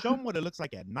 Yeah. Show them what it looks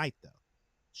like at night, though.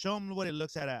 Show them what it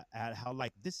looks at how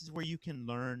like this is where you can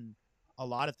learn a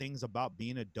lot of things about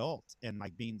being adult and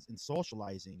like being and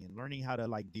socializing and learning how to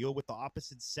like deal with the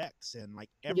opposite sex and like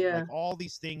Yeah. like all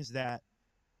these things that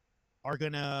are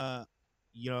gonna,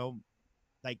 you know,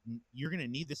 like you're gonna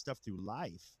need this stuff through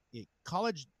life.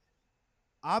 College,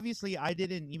 obviously, I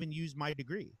didn't even use my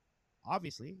degree.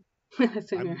 Obviously,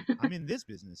 Same here. I'm in this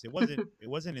business. It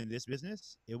wasn't in this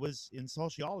business. It was in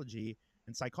sociology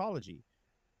and psychology.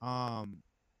 Um,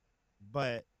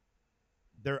 but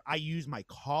there, I use my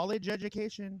college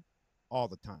education all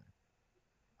the time.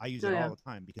 I use Oh it yeah. all the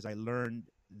time because I learned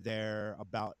there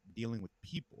about dealing with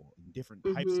people and different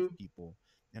types of Mhm. people.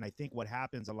 And I think what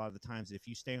happens a lot of the times, if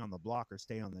you stay on the block or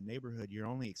stay on the neighborhood, you're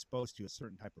only exposed to a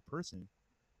certain type of person,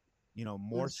 you know,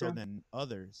 more That's so true. than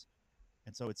others.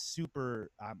 And so it's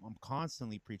super. I'm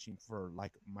constantly preaching for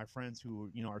like my friends who,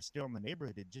 you know, are still in the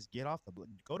neighborhood to just get off the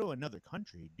go to another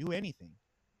country, do anything,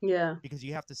 Yeah. because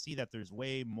you have to see that there's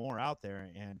way more out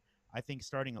there. And I think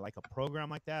starting like a program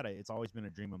like that, it's always been a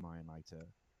dream of mine, like to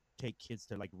take kids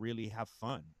to like really have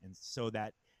fun, and so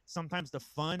that sometimes the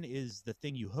fun is the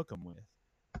thing you hook them with,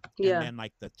 and Yeah. then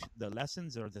like the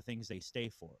lessons are the things they stay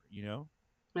for, you know.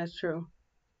 That's true.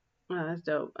 That's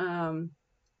dope. And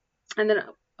then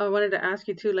I wanted to ask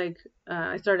you too, like,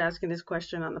 I started asking this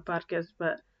question on the podcast,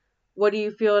 but what do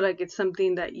you feel like it's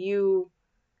something that you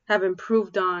have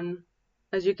improved on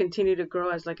as you continue to grow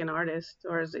as like an artist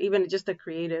or as even just a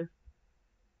creative?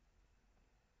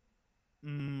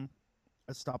 mm,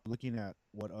 I stop looking at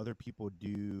what other people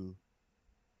do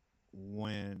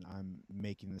when I'm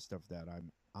making the stuff that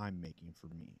I'm making for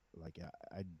me. Like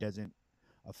it doesn't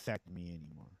affect me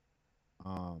anymore.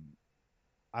 Um,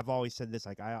 I've always said this.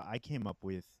 Like I came up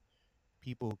with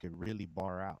people who could really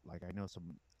bar out. Like I know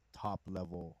some top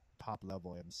level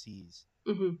MCs.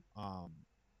 Hmm. Um,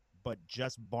 but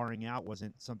just barring out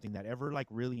wasn't something that ever like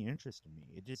really interested me.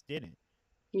 It just didn't.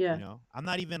 You Yeah. know, I'm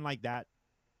not even like that.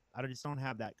 I just don't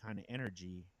have that kind of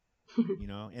energy. You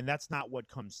know, and that's not what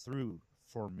comes through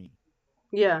for me,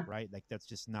 Yeah. right? Like that's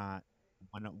just not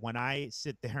when I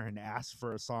sit there and ask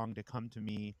for a song to come to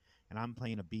me and I'm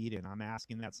playing a beat and I'm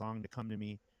asking that song to come to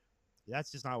me,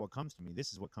 that's just not what comes to me.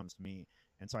 This is what comes to me.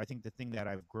 And so I think the thing that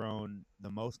I've grown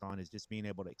the most on is just being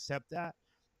able to accept that.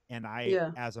 And I,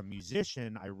 Yeah. as a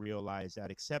musician, I realize that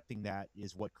accepting that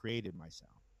is what created my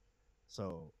sound.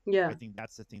 So I Yeah. think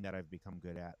that's the thing that I've become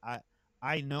good at.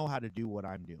 I know how to do what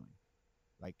I'm doing.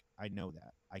 Like I know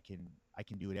that I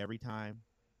can do it every time.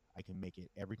 I can make it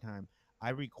every time. I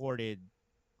recorded,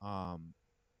 um,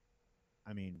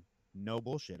 I mean, no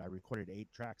bullshit. I recorded 8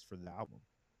 tracks for the album.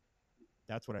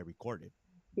 That's what I recorded.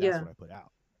 That's Yeah. what I put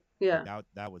out. Like Yeah.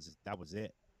 that was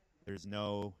it. There's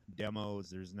no demos.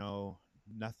 There's no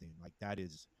nothing. Like that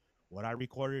is what I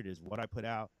recorded is what I put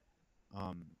out.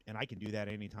 And I can do that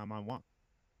anytime I want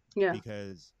Yeah.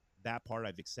 because that part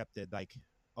I've accepted. Like,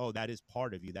 oh, that is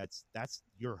part of you. That's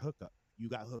your hookup. You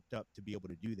got hooked up to be able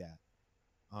to do that.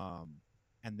 Um,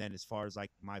 and then as far as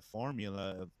like my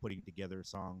formula of putting together a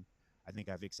song, I think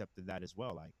I've accepted that as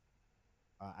well. Like,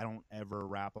 I don't ever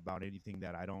rap about anything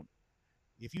that I don't.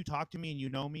 If you talk to me and you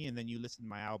know me, and then you listen to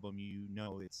my album, you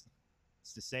know it's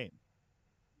the same.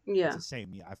 It's Yeah. the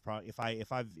same. Yeah, I've probably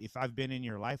if I've been in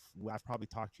your life, I've probably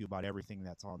talked to you about everything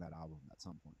that's on that album at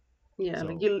some point. Yeah.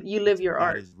 Like So you live it's your that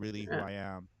art. is really who Yeah. I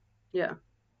am. Yeah.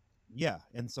 Yeah,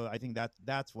 and so I think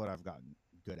that's what I've gotten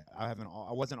good at. I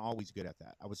wasn't always good at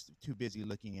that. I was too busy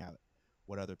looking at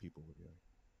what other people were doing.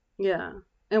 Yeah.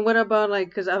 And what about like,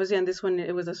 because obviously on this one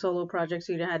it was a solo project,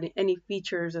 so you didn't have any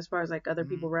features as far as like other Hmm.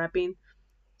 people rapping.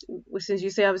 Since you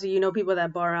say obviously you know people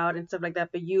that bar out and stuff like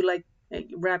that, but you like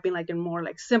rapping like in more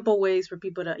like simple ways for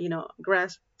people to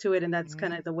grasp to it, and that's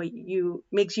kind Hmm. of the way you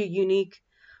makes you unique.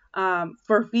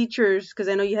 For features, because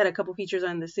I know you had a couple features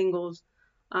on the singles.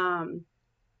 Um,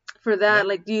 for that, Yep.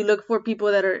 like, do you look for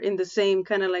people that are in the same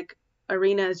kind of like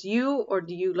arena as you, or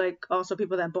do you like also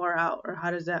people that bar out, or how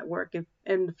does that work if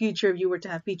in the future if you were to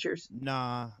have features?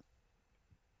 Nah,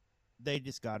 they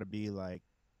just got to be like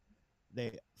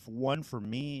they. For one, for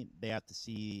me, they have to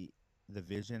see the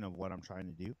vision of what I'm trying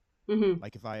to do. Mhm.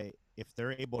 Like if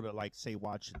they're able to like say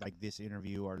watch like this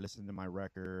interview or listen to my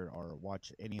record or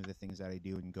watch any of the things that I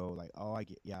do and go like, oh, I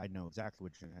get, yeah, I know exactly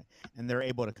what you're saying, and they're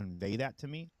able to convey that to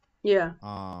me, Yeah.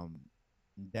 um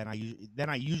then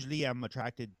I usually am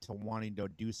attracted to wanting to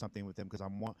do something with them because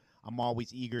I'm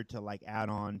always eager to like add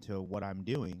on to what I'm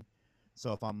doing.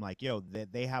 So if I'm like, yo,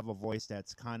 they have a voice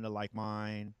that's kind of like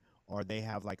mine, or they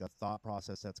have like a thought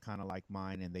process that's kind of like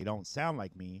mine, and they don't sound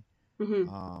like me,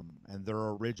 Mhm. and they're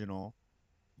original,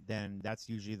 then that's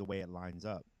usually the way it lines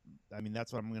up. I mean,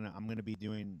 that's what I'm gonna be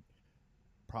doing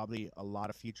probably a lot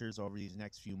of features over these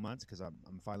next few months because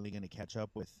I'm finally gonna catch up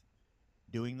with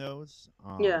doing those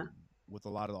Yeah. with a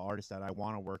lot of the artists that I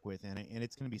want to work with, and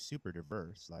it's going to be super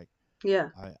diverse. Like Yeah.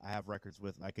 I have records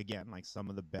with, like, again, like some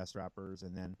of the best rappers,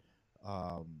 and then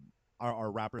um,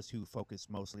 are rappers who focus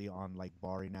mostly on like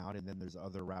barring out, and then there's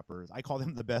other rappers. I call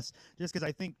them the best just because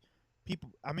I think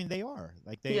people. I mean, they are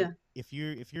like they. Yeah. If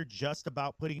you're just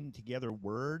about putting together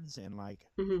words and like,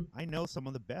 Mhm. I know some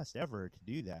of the best ever to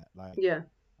do that. Like, Yeah.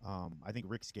 I think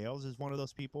Rick Scales is one of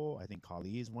those people. I think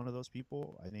Kali is one of those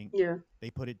people. I think Yeah. they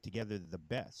put it together the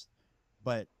best.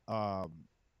 But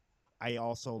I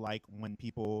also like when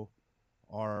people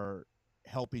are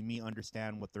helping me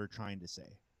understand what they're trying to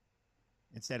say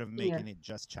instead of Yeah. making it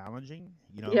just challenging.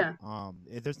 Yeah.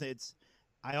 It's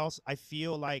I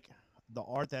feel like the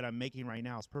art that I'm making right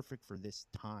now is perfect for this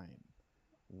time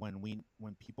when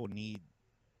people need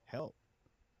help,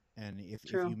 and if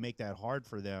True. you make that hard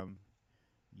for them,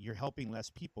 you're helping less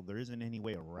people. There isn't any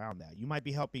way around that. You might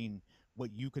be helping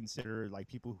what you consider like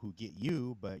people who get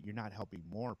you, but you're not helping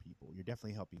more people. You're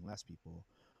definitely helping less people.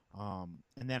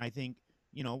 And then I think,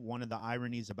 one of the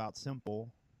ironies about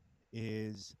Simple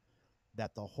is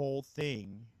that the whole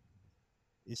thing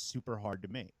is super hard to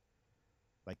make.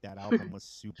 Like that album was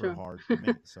super True. hard to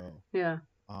make. So, Yeah.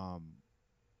 um,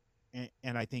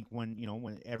 and I think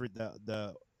whenever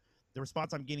the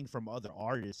response I'm getting from other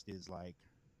artists is like,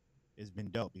 has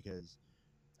been dope because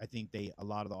I think a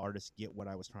lot of the artists get what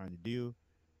I was trying to do.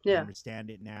 They Yeah. understand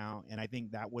it now, and I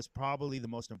think that was probably the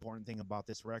most important thing about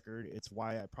this record. It's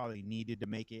why I probably needed to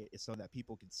make it, is so that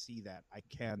people could see that I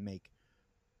can make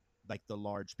like the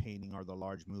large painting or the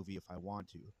large movie if I want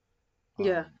to,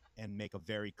 Yeah. and make a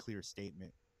very clear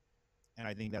statement. And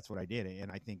I think that's what I did.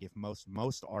 And I think if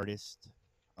most artists,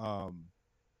 um,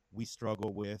 we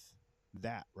struggle with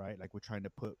that, right? Like we're trying to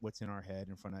put what's in our head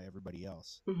in front of everybody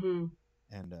else, Mhm.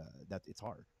 and that it's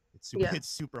hard. It's super Yeah. it's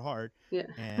super hard, Yeah.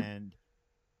 and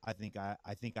I think I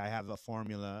have a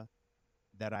formula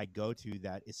that I go to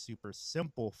that is super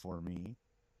simple for me,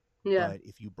 Yeah. but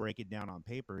if you break it down on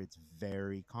paper, it's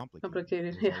very complicated.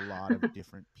 Complicated. There's a Yeah. lot of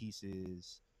different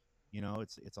pieces.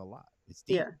 It's a lot. It's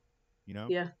deep. Yeah. You know.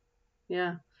 Yeah.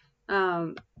 Yeah.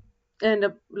 Um,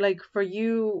 and like for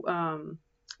you,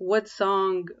 what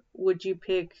song would you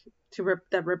pick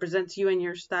that represents you and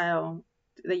your style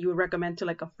that you would recommend to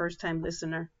like a first time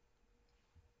listener?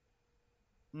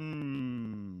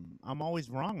 I'm always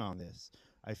wrong on this.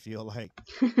 I feel like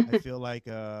I feel like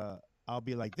I'll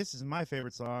be like, this is my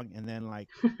favorite song, and then like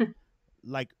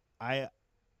I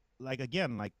like,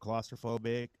 again, like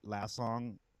Claustrophobic, last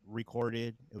song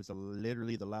recorded. It was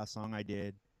literally the last song I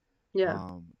did. Yeah.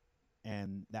 Um,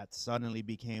 and that suddenly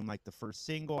became like the first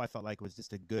single. I felt like it was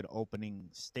just a good opening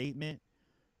statement.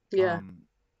 Yeah. Um,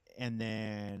 and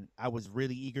then I was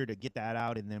really eager to get that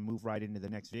out and then move right into the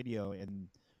next video. And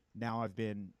now I've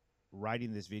been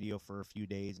writing this video for a few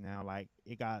days now. Like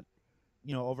it got,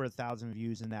 over 1,000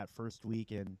 views in that first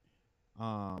week, and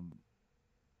um,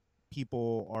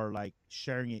 people are like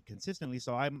sharing it consistently.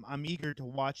 So I'm eager to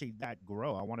watching that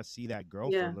grow. I want to see that grow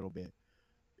for a Yeah. little bit.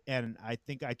 And I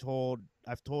think I've told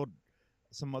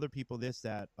some other people this,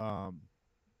 that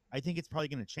I think it's probably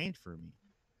going to change for me.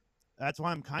 That's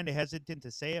why I'm kind of hesitant to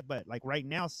say it, but like right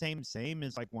now, Same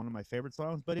is like one of my favorite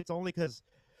songs, but it's only because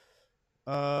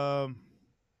um,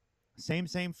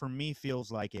 Same for me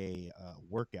feels like a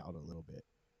workout a little bit.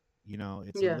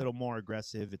 It's a Yeah. little more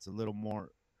aggressive. It's a little more,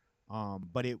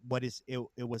 but it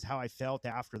was how I felt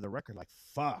after the record. Like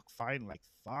fuck, finally,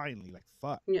 like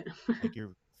fuck, Yeah. like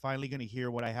you're finally gonna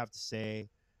hear what I have to say.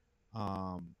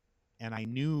 Um, and I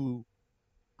knew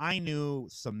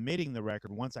submitting the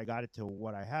record, once I got it to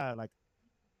what I had, like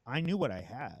I knew what I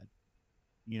had.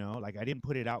 Like I didn't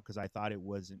put it out because I thought it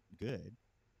wasn't good.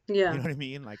 You Yeah. know what I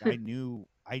mean? Like I knew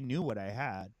what I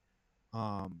had.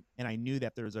 And I knew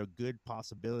that there's a good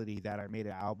possibility that I made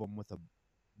an album with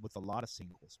a lot of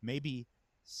singles, maybe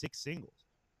 6 singles.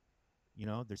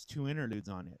 There's 2 interludes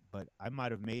on it, but I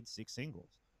might have made 6 singles.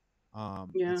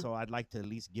 And Yeah. so I'd like to at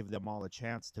least give them all a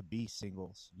chance to be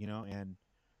singles. And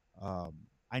um,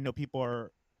 I know people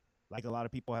are like, a lot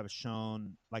of people have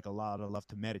shown like a lot of love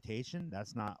to Meditation.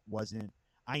 That's not wasn't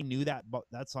I knew that, but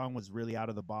that song was really out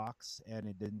of the box, and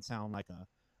it didn't sound like a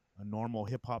normal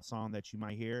hip hop song that you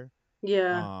might hear.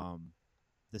 Yeah. um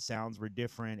the sounds were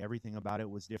different, everything about it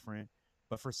was different,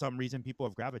 but for some reason people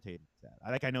have gravitated to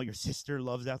that. I know your sister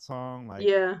loves that song. Like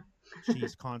Yeah.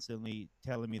 she's constantly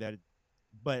telling me that,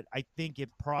 but I think it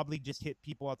probably just hit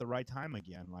people at the right time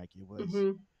again. Like it was,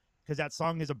 Mhm. because that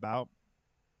song is about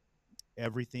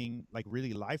everything, like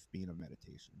really life being a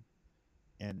meditation,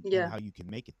 and Yeah. how you can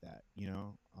make it that.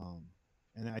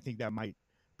 And I think that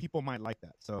people might like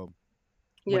that. So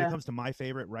When it Yeah. comes to my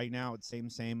favorite right now, it's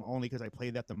same, only because I play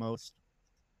that the most.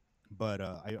 But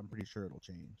I'm pretty sure it'll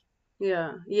change.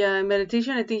 Yeah. Yeah. And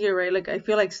meditation, I think you're right. Like I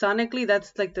feel like sonically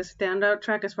that's like the standout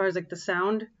track as far as like the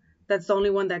sound. That's the only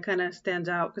one that kind of stands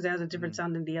out because it has a different Mm.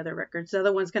 sound than the other records. The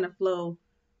other ones kind of flow,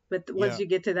 but once Yeah, you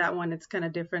get to that one, it's kind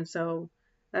of different. So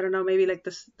I don't know, maybe like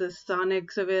the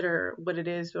sonics of it or what it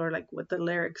is or like what the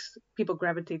lyrics people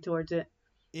gravitate towards it.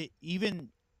 it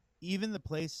even the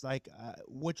place like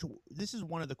which this is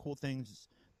one of the cool things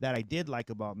that I did like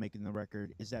about making the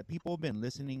record is that people have been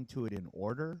listening to it in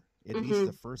order at least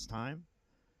the Mhm. first time,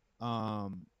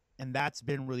 um and that's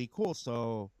been really cool.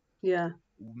 So Yeah.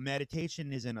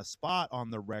 meditation is in a spot on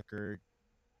the record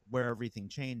where everything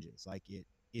changes. Like it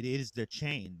is the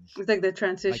change. It's like the Like if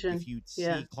transition. you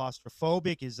Yeah. see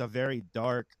claustrophobic is a very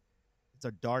dark, it's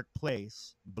a dark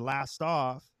place. Blast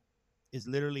off is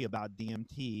literally about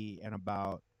DMT and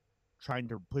about trying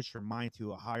to push your mind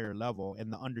to a higher level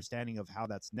and the understanding of how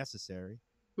that's necessary.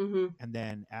 Mhm. And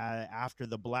then after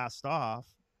the blast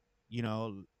off, you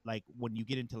know, like when you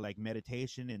get into like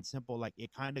meditation and simple, like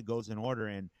it kind of goes in order.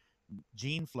 And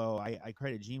Gene Flow, I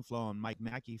credit Gene Flow and Mike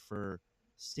Mackey for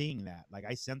seeing that. Like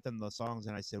I sent them the songs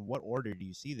and I said, what order do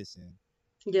you see this in?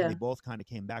 And they Yeah. both kind of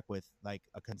came back with like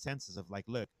a consensus of like,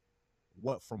 look,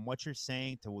 what from what you're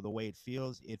saying to the way it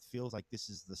feels like this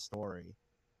is the story.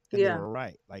 And they Yeah. were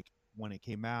right. Like when it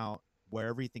came out, where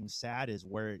everything's sad is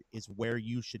where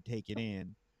you should take it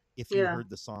in if you Yeah. heard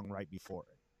the song right before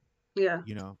it, Yeah.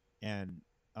 you know?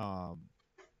 Um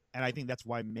and I think that's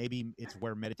why maybe it's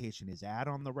where meditation is at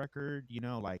on the record, you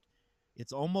know, like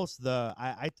it's almost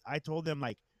I told them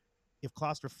like if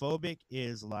claustrophobic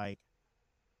is like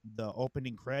the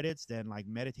opening credits, then like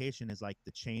meditation is like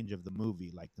the change of the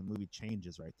movie. Like the movie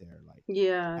changes right there. Like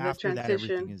Yeah. The after that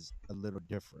everything transition. is a little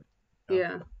different. You know?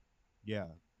 Yeah. Yeah.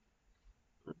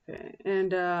 Okay.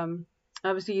 And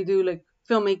obviously you do like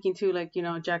filmmaking too, like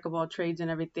jack of all trades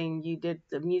and everything. You did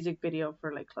the music video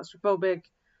for like claustrophobic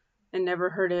and never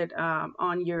heard it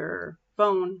on your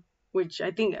phone, which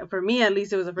I think for me at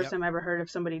least it was the first Yep. time I ever heard of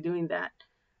somebody doing that.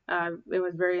 It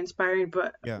was very inspiring.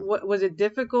 But Yeah. what was it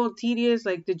difficult, tedious?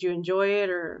 Like, did you enjoy it,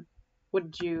 or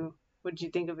what did you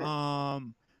think of it?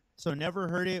 Um, so Never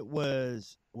Heard It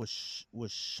was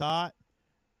shot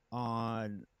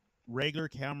on regular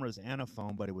cameras and a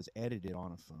phone, but it was edited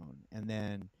on a phone. And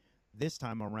then this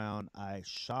time around, I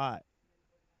shot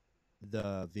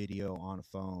the video on a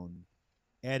phone,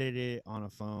 edited it on a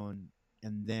phone,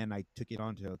 and then I took it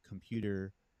onto a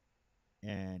computer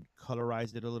and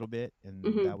colorized it a little bit, and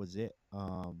Mhm. that was it.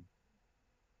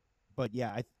 But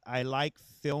yeah, I like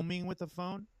filming with a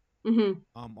phone. Mhm.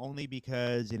 Only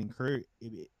because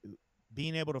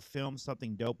being able to film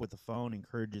something dope with the phone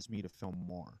encourages me to film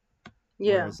more.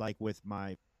 Yeah. Whereas like with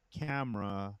my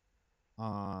camera,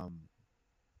 um,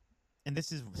 and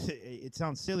this is it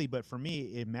sounds silly, but for me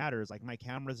it matters. Like my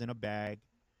camera's in a bag,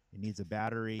 it needs a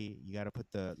battery. You got to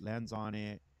put the lens on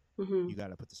it. You Mhm. got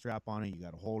to put the strap on it. You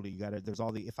got to hold it. You got to. There's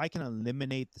all the. If I can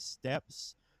eliminate the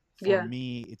steps, for Yeah.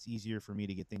 me, it's easier for me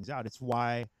to get things out. It's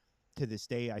why, to this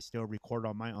day, I still record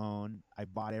on my own. I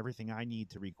bought everything I need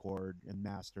to record and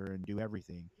master and do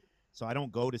everything. So I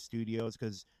don't go to studios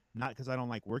not because I don't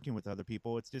like working with other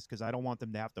people. It's just because I don't want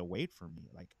them to have to wait for me.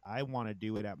 Like I want to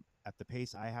do it at the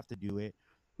pace I have to do it.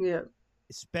 Yeah.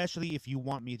 Especially if you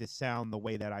want me to sound the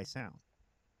way that I sound.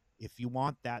 If you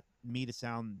want that me to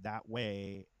sound that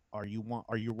way, are you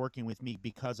working with me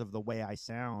because of the way I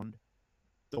sound?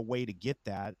 The way to get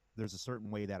that, there's a certain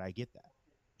way that I get that,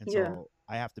 and Yeah. so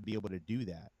I have to be able to do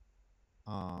that.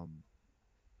 Um,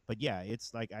 but yeah,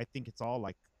 it's like I think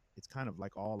it's kind of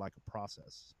like all like a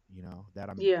process, you know, that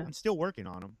Yeah. I'm still working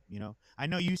on them. You know, I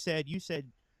know you said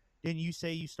didn't you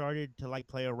say you started to like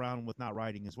play around with not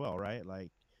writing as well, right?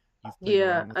 Like you've played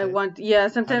Yeah. around with I it. want. Yeah. How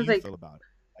do Sometimes you like feel about it?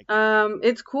 Like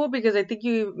it's cool because I think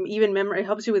you even it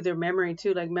helps you with your memory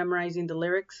too, like memorizing the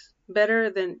lyrics better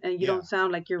than and you yeah, don't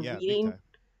sound like you're yeah, big reading. time.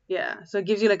 Yeah. So it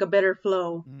gives you like a better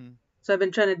flow. Hmm. So I've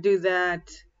been trying to do that.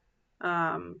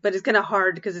 But it's kind of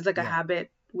hard because it's like a Yeah.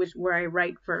 habit which where I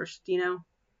write first,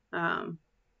 um,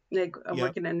 like I'm Yep.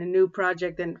 working on a new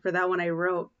project and for that one I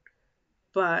wrote,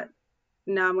 but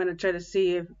now I'm gonna try to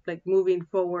see if like moving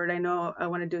forward, I know I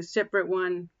want to do a separate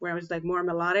one where I was like more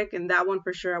melodic, and that one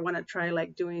for sure I want to try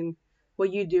like doing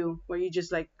what you do, where you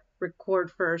just like record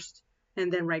first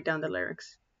and then write down the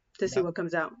lyrics to see Yep. what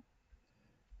comes out.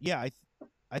 Yeah.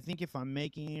 I think if I'm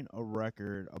making a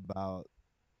record about,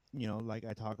 you know, like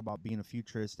I talk about being a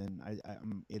futurist, and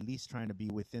I'm at least trying to be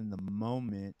within the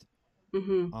moment.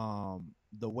 Mhm.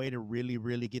 The way to really,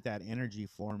 really get that energy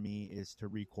for me is to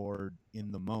record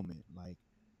in the moment. Like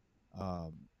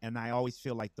And I always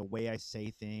feel like the way I say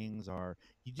things are,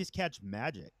 you just catch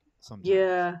magic sometimes,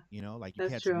 Yeah, you know, like you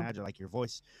that's catch true. magic, like your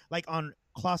voice, like on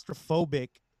Claustrophobic.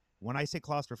 When I say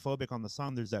claustrophobic on the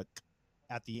song, there's a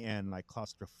at the end, like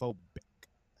claustrophobic.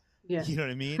 Yes. You know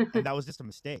what I mean? And that was just a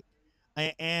mistake.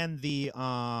 And the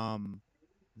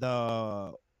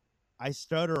I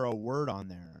stutter a word on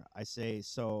there. I say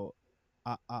so.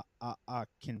 I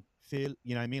can feel.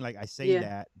 You know what I mean? Like I say Yeah.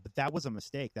 that, but that was a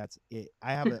mistake. That's it.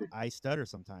 I stutter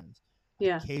sometimes.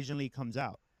 Yeah. Occasionally it comes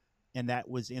out, and that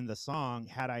was in the song.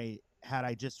 Had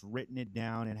I just written it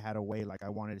down and had a way like I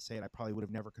wanted to say it, I probably would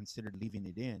have never considered leaving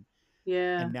it in.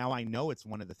 Yeah. And now I know it's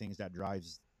one of the things that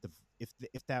drives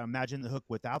if that imagine the hook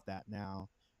without that now,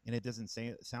 and it doesn't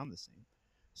sound the same.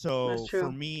 That's So for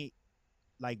true. me,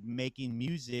 like making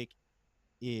music,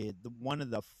 one of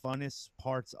the funnest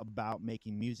parts about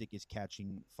making music is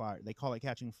catching fire. They call it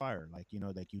catching fire. Like, you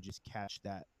know, like you just catch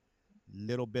that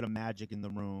little bit of magic in the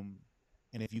room,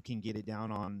 and if you can get it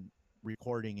down on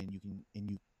recording, and you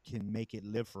can make it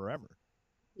live forever.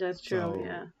 That's true. So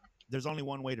Yeah. there's only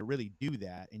one way to really do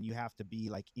that, and you have to be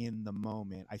like in the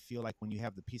moment. I feel like when you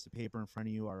have the piece of paper in front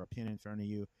of you or a pen in front of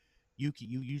you, you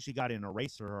usually got an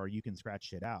eraser or you can scratch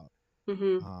shit out.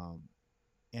 Mhm. Um,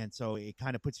 and so it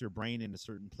kind of puts your brain in a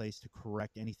certain place to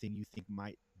correct anything you think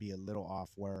might be a little off.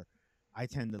 Where I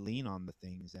tend to lean on the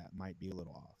things that might be a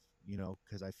little off, you know,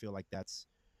 because I feel like that's,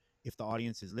 if the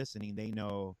audience is listening, they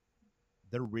know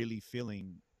they're really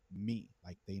feeling me.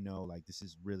 Like they know, like this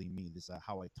is really me. This is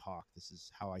how I talk. This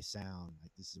is how I sound.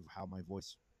 Like this is how my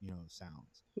voice,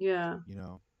 sounds. Yeah. You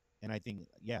know, and I think,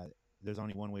 yeah, there's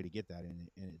only one way to get that in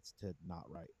it, and it's to not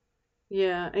write.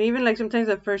 Yeah. And even like sometimes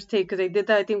the first take, because I did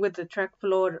that I think with the track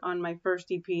Flor on my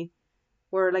first EP,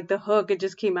 where like the hook it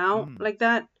just came out Mm, like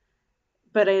that.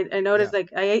 But I noticed yeah,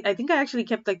 like I think I actually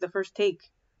kept like the first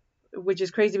take, which is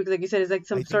crazy because like you said it's like I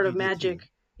some think sort you of did too. magic. I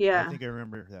Yeah. think I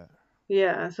remember that.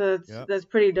 Yeah. So Yep. that's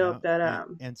pretty Yeah. dope that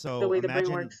And the so way the brain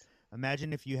imagine works.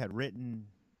 imagine if you had written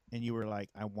and you were like,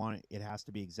 I want it, it has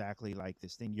to be exactly like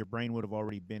this thing. Your brain would have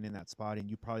already been in that spot, and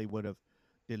you probably would have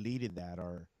deleted that,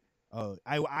 or oh,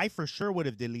 I for sure would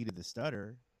have deleted the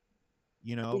stutter,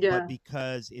 but Yeah.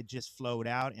 because it just flowed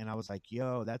out, and I was like,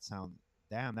 yo, that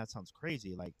sounds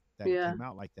crazy, like that it Yeah. came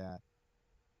out like that.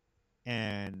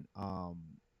 And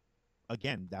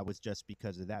again, that was just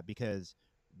because of that, because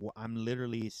I'm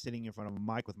literally sitting in front of a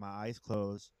mic with my eyes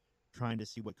closed, trying to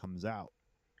see what comes out,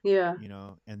 Yeah.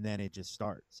 and then it just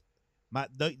starts.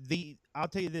 The I'll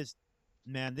tell you this,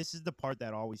 man, this is the part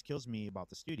that always kills me about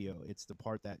the studio. It's the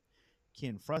part that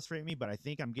can frustrate me, but I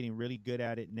think I'm getting really good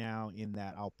at it now, in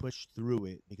that I'll push through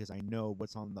it because I know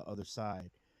what's on the other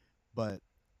side. But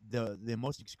the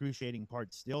most excruciating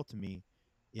part still to me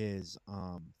is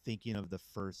thinking of the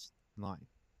first line.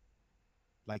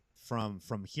 Like from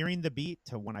hearing the beat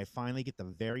to when I finally get the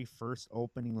very first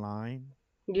opening line,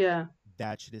 Yeah.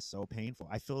 that shit is so painful.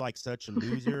 I feel like such a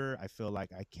loser. I feel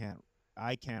like I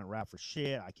can't rap for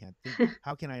shit. I can't think.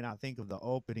 How can I not think of the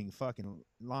opening fucking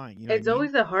line? You know what I It's mean?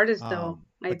 always the hardest though,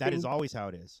 I But that is think. always how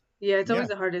it is. Yeah, it's always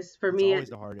Yeah, the hardest for it's me. always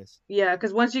the hardest. Yeah,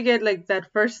 because once you get like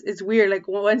that first, it's weird. Like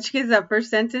once you get that first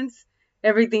sentence,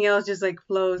 everything else just like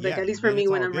flows. Like Yeah, at least and for then me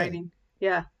it's when all I'm good. writing.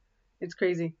 Yeah, it's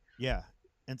crazy. Yeah,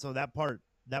 and so that part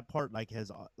like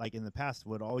has like in the past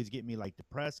would always get me like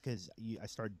depressed because I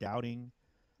start doubting.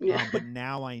 Yeah. But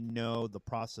now I know the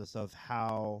process of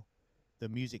how the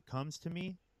music comes to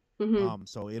me. Mhm.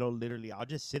 So it'll literally, I'll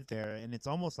just sit there, and it's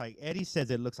almost like Eddie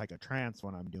says it looks like a trance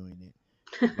when I'm doing it.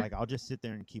 Like I'll just sit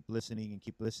there and keep listening,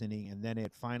 and then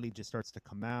it finally just starts to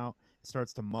come out. It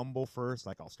starts to mumble first,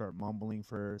 like I'll start mumbling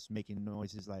first, making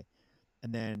noises, like,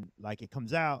 and then like it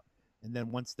comes out, and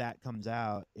then once that comes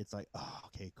out, it's like, oh,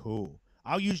 okay, cool.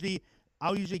 I'll usually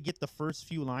get the first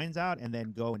few lines out and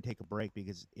then go and take a break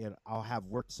because I'll have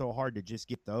worked so hard to just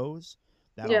get those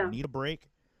that I'll Yeah. need a break.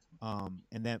 And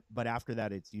then, but after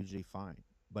that, it's usually fine.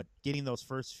 But getting those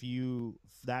first few,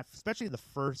 that especially the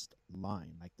first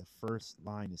line, like the first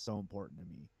line is so important to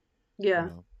me. You Yeah.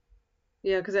 know?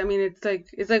 Yeah. Because I mean, it's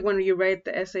like when you write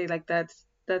the essay, like that's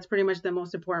pretty much the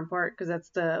most important part because that's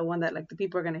the one that like the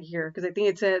people are gonna hear. Because I think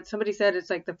it said somebody said it's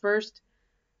like the first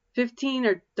 15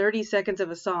 or 30 seconds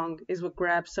of a song is what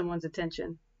grabs someone's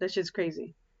attention. That's just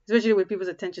crazy, especially with people's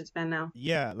attention span now.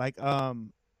 Yeah, like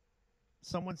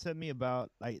someone said me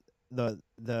about like the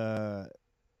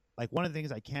like one of the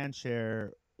things I can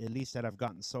share, at least that I've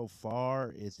gotten so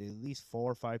far, is at least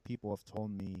 4 or 5 people have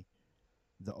told me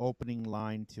the opening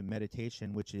line to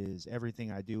meditation, which is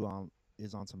everything I do on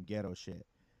is on some ghetto shit.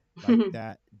 Like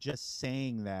that, just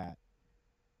saying that,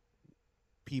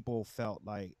 people felt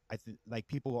like like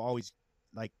people always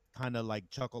like kind of like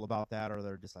chuckle about that, or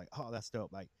they're just like, oh, that's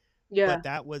dope. Like, Yeah. but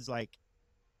that was like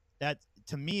that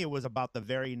to me. It was about the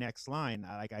very next line.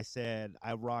 Like I said,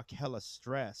 I rock hella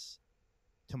stress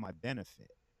to my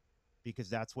benefit, because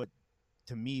that's what,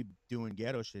 to me, doing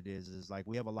ghetto shit is like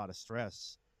we have a lot of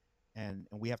stress, and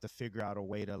we have to figure out a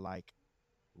way to like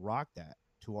rock that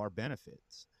to our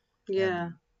benefits. Yeah.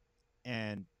 And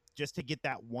and just to get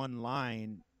that one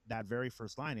line, that very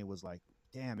first line, it was like,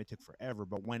 damn, it took forever.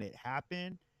 But when it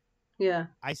happened, Yeah.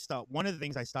 I stopped. One of the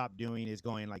things I stopped doing is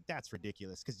going like, that's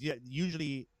ridiculous, because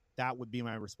usually that would be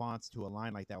my response to a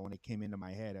line like that. When it came into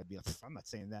my head, I'd be like, I'm not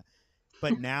saying that.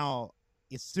 But now,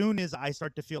 as soon as I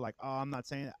start to feel like, oh, I'm not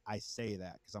saying that, I say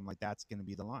that, because I'm like, that's going to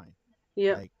be the line.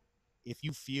 Yep. Like, if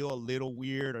you feel a little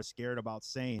weird or scared about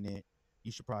saying it,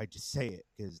 you should probably just say it,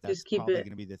 because that's Just keep probably it. going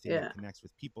to be the thing that Yeah. connects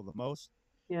with people the most.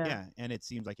 Yeah. Yeah, and it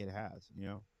seems like it has.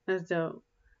 That's dope.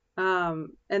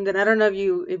 And then I don't know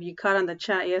if you caught on the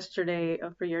chat yesterday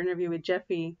for your interview with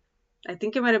Jeffy. I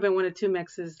think it might have been one of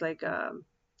Tumex's like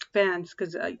fans,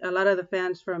 because a lot of the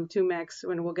fans from Tumex,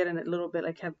 when we'll get in a little bit,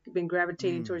 like have been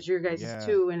gravitating towards your guys' Yeah,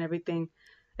 too and everything.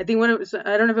 I think one of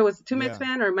I don't know if it was a Tumex yeah.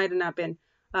 fan or it might have not been.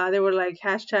 They were like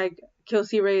hashtag Kill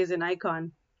C Ray is an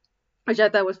icon, which I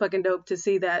thought was fucking dope to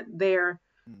see that there.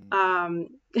 Mm, Um,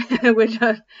 which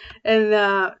and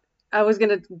I was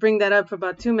gonna bring that up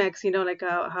about Tumex. You know, like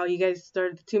how you guys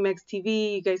started the Tumex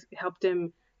TV. You guys helped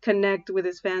him connect with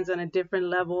his fans on a different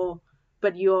level,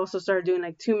 but you also started doing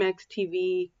like Tumex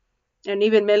TV. And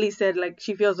even Melly said like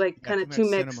she feels like yeah, kind of too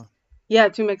much Tumex. cinema. Yeah,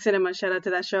 Tumex Cinema. Shout out to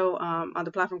that show on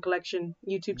the Platform Collection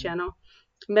YouTube Mm. channel.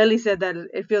 Melly said that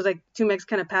it feels like Tumex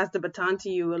kind of passed the baton to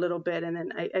you a little bit, and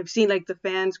then I've seen like the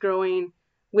fans growing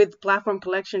with Platform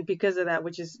Collection because of that,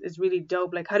 which is really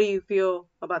dope. Like, how do you feel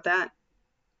about that?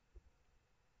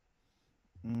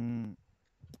 Mm,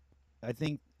 I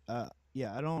think,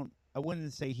 yeah, I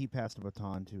wouldn't say he passed the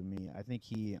baton to me. I think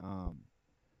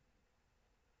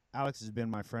Alex has been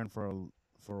my friend for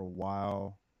a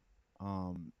while.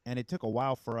 And it took a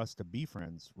while for us to be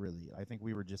friends, really. I think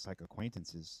we were just like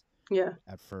acquaintances Yeah,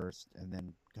 at first, and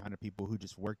then kind of people who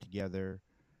just work together.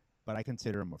 But I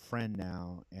consider him a friend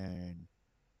now, and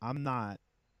I'm not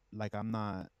I'm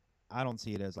not. I don't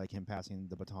see it as like him passing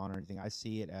the baton or anything. I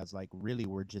see it as like, really,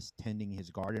 we're just tending his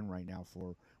garden right now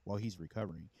for while he's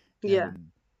recovering, yeah,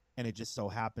 and it just so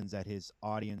happens that his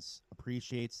audience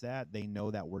appreciates that. They know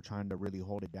that we're trying to really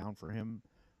hold it down for him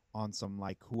on some,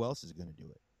 like, who else is going to do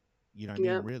it? You know what I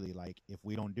mean? yep, Really, like, if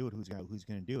we don't do it, who's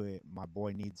gonna do it? My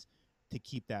boy needs to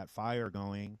keep that fire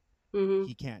going. mhm,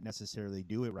 He can't necessarily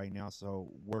do it right now, so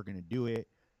we're gonna do it.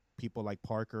 People like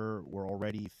Parker were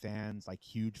already fans, like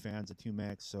huge fans of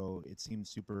Tumex, so it seems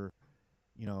super,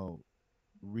 you know,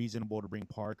 reasonable to bring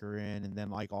Parker in. And then,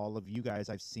 like, all of you guys,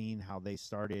 I've seen how they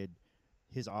started.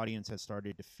 His audience has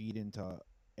started to feed into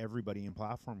everybody in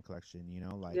Platform Collection.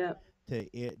 Like, yep, to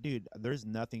it, dude. There's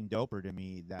nothing doper to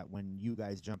me that when you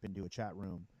guys jump into a chat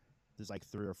room, there's like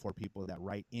 3 or 4 people that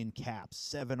write in caps,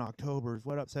 7 Octobers.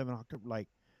 What up, 7 October? Like,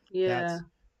 yeah, that's.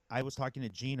 I was talking to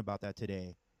Gene about that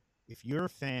today. If you're a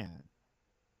fan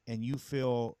and you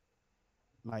feel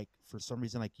like, for some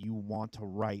reason, like, you want to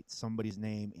write somebody's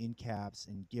name in caps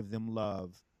and give them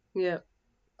love, yep,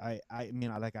 I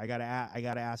mean, I gotta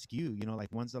ask you, like,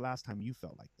 when's the last time you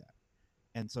felt like that?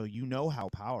 And so how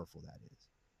powerful that is.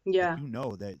 Like, yeah,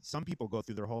 that some people go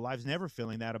through their whole lives never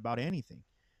feeling that about anything.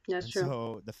 that's And true.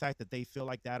 so the fact that they feel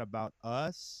like that about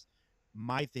us,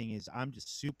 my thing is, I'm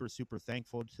just super, super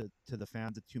thankful to the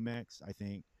fans of Tumex. I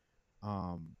think,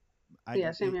 um,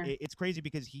 Yeah, same here. it's crazy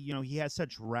because he has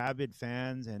such rabid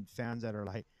fans, and fans that are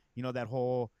like, that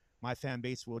whole my fan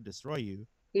base will destroy you.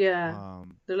 Yeah,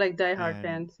 Um, they're like diehard and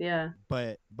fans. Yeah,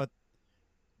 but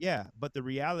yeah, but the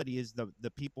reality is,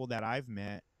 the people that I've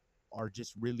met are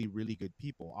just really, really good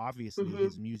people. Obviously, mhm,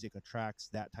 his music attracts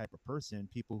that type of person,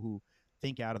 people who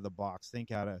think out of the box,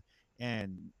 think out of,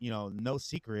 and no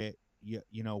secret,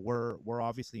 we're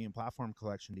obviously in Platform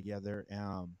Collection together.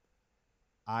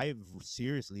 I've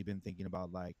seriously been thinking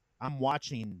about, like, I'm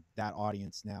watching that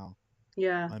audience now.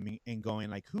 yeah, I mean, and going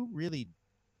like,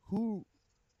 who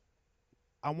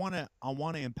I want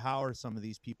to empower some of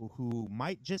these people who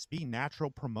might just be natural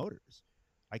promoters.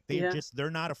 Like, yeah,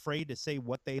 they're not afraid to say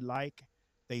what they like.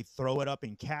 They throw it up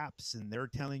in caps, and they're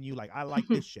telling you, like, I like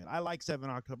this shit. I like 7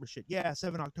 October shit. Yeah,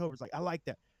 7 October's, like, I like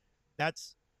that.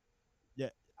 That's Yeah.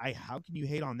 How can you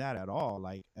hate on that at all?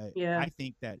 Like, yeah, I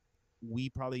think that we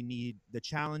probably need, the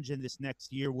challenge in this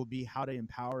next year will be how to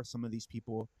empower some of these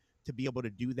people to be able to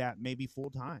do that, maybe full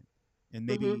time, and mhm,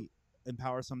 maybe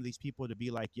empower some of these people to be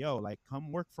like, yo, like,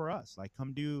 come work for us, like,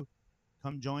 come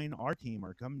join our team,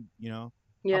 or come,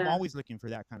 I'm Yeah. always looking for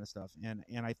that kind of stuff. And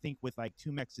I think with like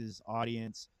 2Mex's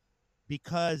audience,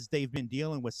 because they've been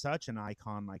dealing with such an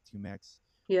icon like 2Mex,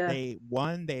 Yeah. they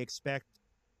expect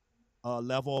a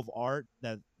level of art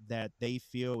that they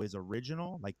feel is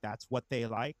original. Like that's what they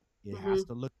like. It has Mhm.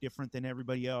 to look different than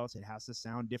everybody else. It has to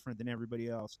sound different than everybody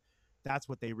else. That's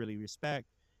what they really respect.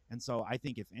 And so I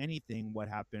think if anything, what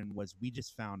happened was we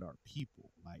just found our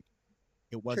people. Like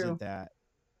it wasn't True. that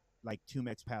like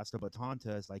 2Mex passed the baton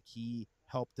to us. Like he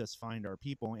helped us find our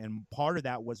people, and part of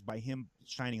that was by him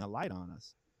shining a light on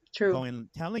us, True. going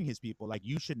telling his people like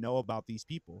you should know about these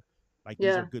people. Like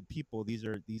these are Yeah. good people. These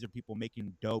are people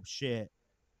making dope shit.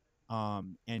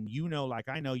 And you know, like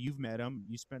I know you've met him,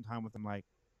 you spent time with him. Like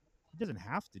he doesn't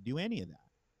have to do any of that.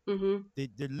 Mhm. They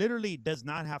literally does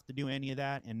not have to do any of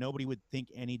that, and nobody would think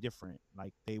any different.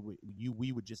 Like they would,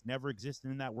 we would just never exist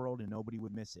in that world, and nobody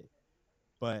would miss it.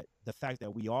 But the fact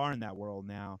that we are in that world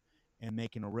now and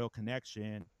making a real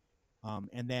connection,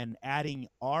 and then adding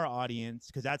our audience,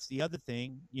 because that's the other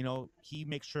thing. You know, he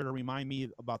makes sure to remind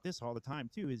me about this all the time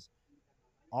too. Is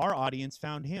our audience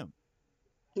found him,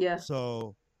 Yeah.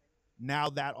 so now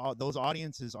that those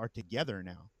audiences are together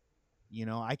now. You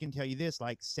know, I can tell you this: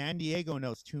 like San Diego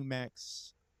knows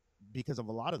 2Mex because of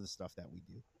a lot of the stuff that we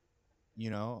do. You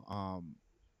know,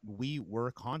 we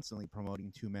were constantly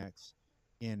promoting 2Mex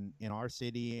in our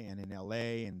city and in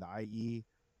LA and the IE.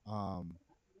 Um,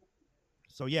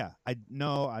 so yeah, I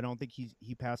no, I don't think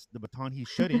he passed the baton. He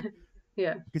shouldn't,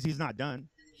 Yeah. because he's not done.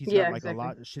 He's got Yeah. like a Exactly.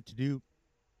 lot of shit to do,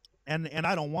 and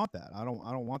I don't want that. I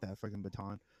don't want that fucking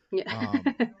baton. Yeah.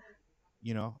 Um,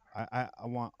 you know, I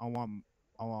want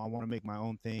to make my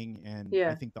own thing, and I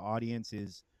Yeah. think the audience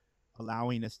is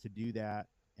allowing us to do that,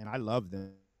 and I love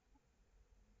them.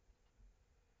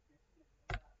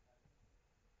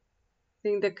 I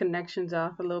think the connection's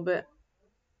off a little bit.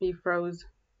 You froze.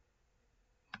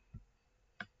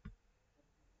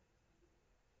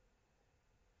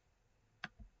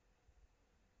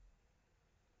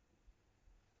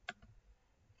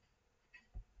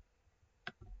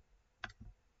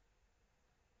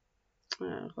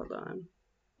 Hold on.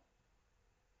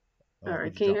 All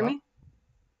right. Did you Can you drop hear out? me?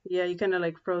 Yeah. You kind of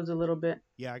like froze a little bit.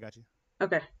 Yeah, I got you.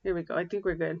 Okay. Here we go. I think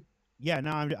we're good. Yeah,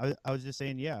 no, I was just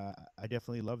saying. Yeah, I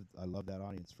definitely I love that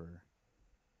audience for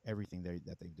everything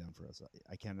that they've done for us.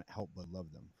 I can't help but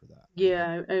love them for that. You know.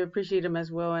 Yeah, I appreciate him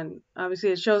as well, and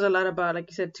obviously it shows a lot about, like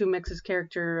you said, 2Mex's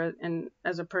character and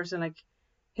as a person, like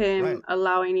him Right.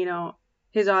 allowing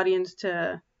his audience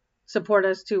to support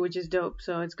us too, which is dope.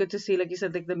 So it's good to see, like you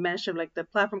said, like the mesh of like the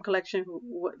platform collection,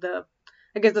 the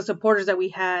I guess the supporters that we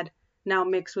had now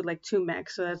mixed with like 2Mex.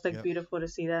 So that's like Yep. beautiful to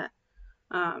see that.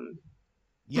 Um,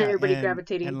 and Yeah, everybody and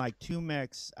gravitating. like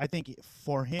 2Mex, I think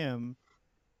for him,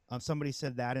 somebody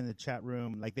said that in the chat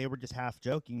room, like they were just half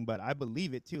joking, but I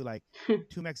believe it too. Like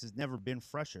 2Mex has never been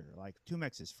fresher. Like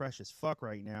 2Mex is fresh as fuck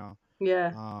right now.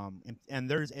 Yeah, And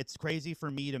there's it's crazy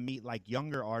for me to meet like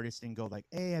younger artists and go like,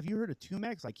 hey, have you heard of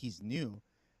 2Mex? Like he's new,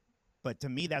 but to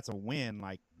me that's a win.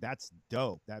 Like that's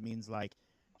dope. That means like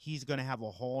he's gonna have a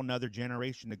whole nother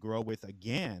generation to grow with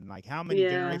again. Like how many yeah,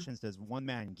 generations does one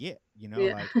man get? You know,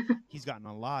 yeah, like he's gotten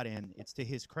a lot, and it's to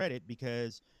his credit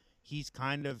because he's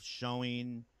kind of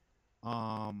showing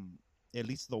um at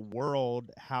least the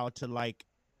world how to like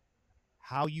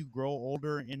how you grow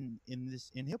older in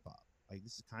hip hop. Like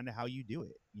this is kind of how you do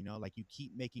it, you know, like you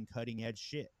keep making cutting edge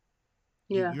shit.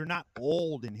 yeah, You're not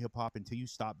old in hip hop until you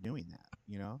stop doing that,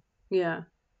 you know. yeah.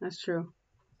 That's true.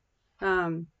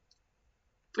 Um,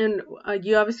 And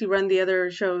you obviously run the other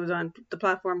shows on the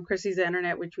platform, Chris Sees the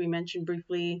Internet, which we mentioned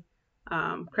briefly,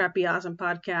 Crappy Awesome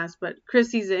Podcast. But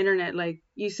Chris Sees the Internet, like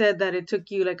you said that it took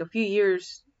you like a few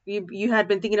years. You had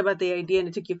been thinking about the idea and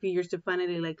it took you a few years to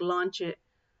finally like launch it.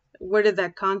 Where did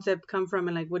that concept come from,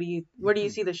 and like where do you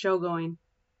see the show going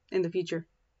in the future?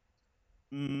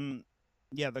 mm,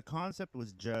 yeah, the concept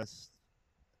was just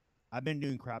I've been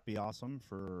doing Crappy Awesome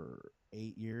for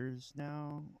 8 years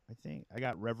now. I think I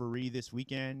got Reverie this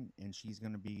weekend, and she's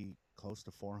gonna be close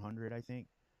to 400. I think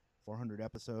 400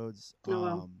 episodes. Oh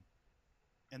well.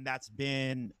 And that's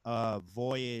been a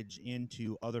voyage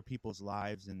into other people's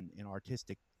lives and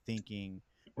artistic thinking.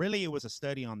 Really, it was a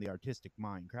study on the artistic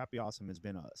mind. Crappy Awesome has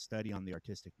been a study on the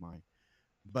artistic mind.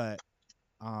 But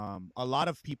a lot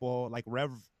of people like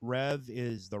Rev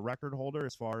is the record holder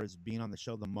as far as being on the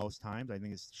show the most times. I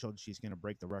think it's showed she's going to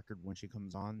break the record when she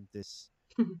comes on this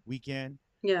weekend.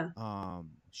 Yeah,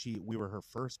 We were her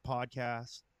first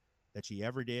podcast that she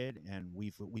ever did, and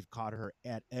we've caught her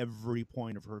at every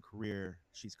point of her career.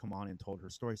 She's come on and told her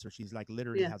story, so she's like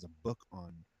literally yeah, has a book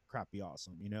on Crappy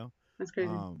Awesome, you know. that's crazy.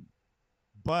 Um,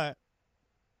 but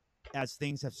as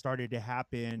things have started to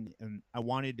happen, and I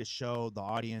wanted to show the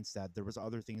audience that there was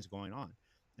other things going on.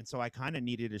 And so I kind of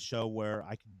needed a show where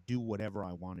I could do whatever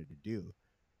I wanted to do.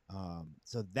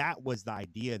 So that was the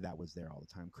idea that was there all the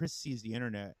time. Chris Sees the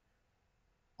Internet,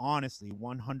 honestly,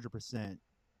 100%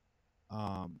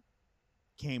 um,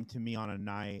 came to me on a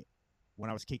night when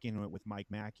I was kicking it with Mike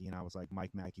Mackey, and I was like,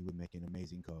 Mike Mackey would make an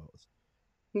amazing co-host.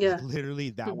 Like, Yeah. literally,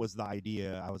 that was the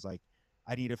idea. I was like,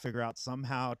 I need to figure out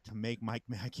somehow to make Mike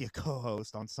Mackey a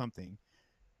co-host on something.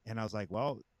 And I was like,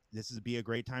 well, this would be a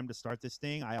great time to start this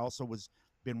thing. I also was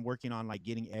been working on like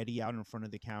getting Eddie out in front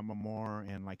of the camera more,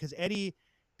 and like, because Eddie,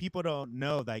 people don't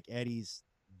know like Eddie's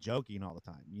joking all the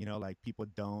time. You know, like people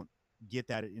don't get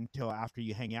that until after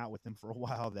you hang out with him for a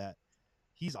while, that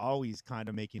he's always kind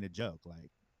of making a joke.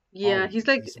 Like, Yeah, he's always,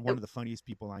 like, he's one of the funniest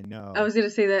people I I know. was gonna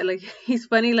say that, like, he's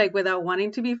funny, like, without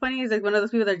wanting to be funny. He's like one of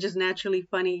those people that are just naturally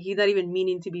funny. He's not even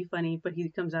meaning to be funny, but he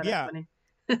comes out as Yeah, funny.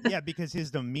 yeah, because his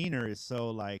demeanor is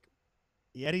so like,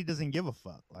 Eddie doesn't give a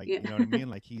fuck. Like, Yeah. you know what I mean?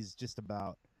 Like, he's just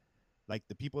about like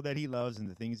the people that he loves and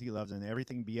the things he loves, and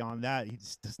everything beyond that, he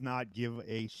just does not give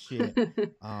a shit.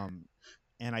 Um,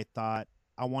 and I thought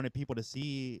I wanted people to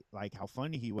see like how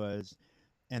funny he was,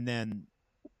 and then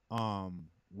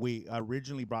we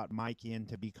originally brought Mike in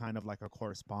to be kind of like a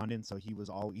correspondent, so he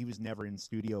was never in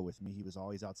studio with me. He was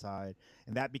always outside,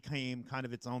 and that became kind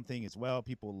of its own thing as well.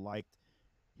 People liked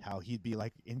how he'd be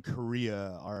like in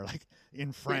Korea or like in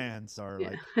Yeah. France or Yeah.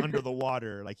 like under the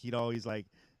water. Like he'd always like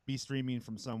be streaming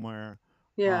from somewhere.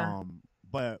 Yeah.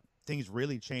 But things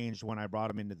really changed when I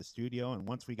brought him into the studio, and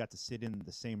once we got to sit in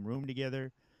the same room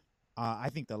together, I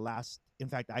think in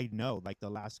fact, I know like the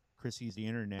last Chris Sees the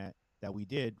Internet that we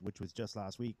did, which was just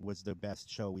last week, was the best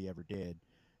show we ever did.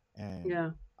 And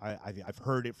Yeah. I've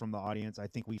heard it from the audience. I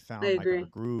think we I found like our agree.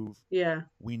 groove. Yeah.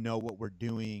 We know what we're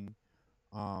doing.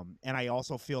 And I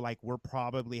also feel like we're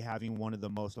probably having one of the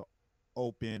most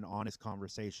open, honest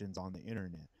conversations on the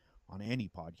internet, on any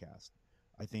podcast.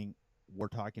 I think we're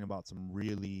talking about some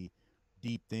really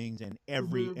deep things, and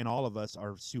Hmm. all of us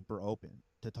are super open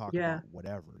to talk Yeah. about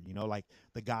whatever. You know, like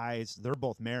the guys, they're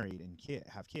both married and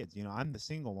have kids. You know, I'm the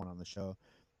single one on the show,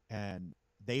 and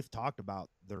they've talked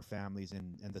about their families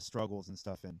and the struggles and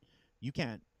stuff. And you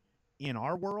can't, in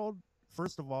our world,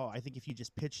 first of all, I think if you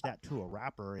just pitch that to a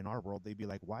rapper in our world, they'd be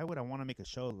like, why would I want to make a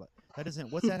show that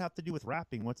doesn't, what's that have to do with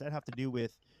rapping? What's that have to do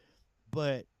with?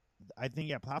 But I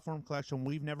think at Platform Collection,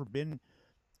 we've never been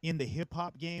in the hip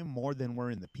hop game more than we're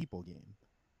in the people game.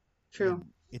 True.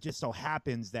 And it just so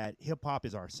happens that hip hop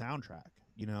is our soundtrack.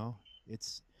 You know,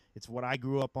 it's it's what I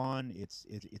grew up on. It's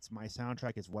my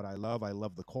soundtrack. It's what I love. I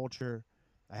love the culture.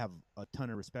 I have a ton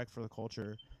of respect for the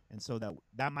culture, and so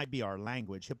that might be our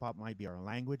language. Hip hop might be our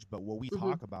language, but what we Hmm.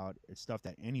 talk about is stuff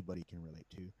that anybody can relate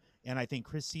to. And I think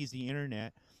Chris Sees the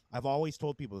Internet. I've always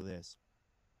told people this,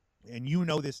 and you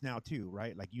know this now too,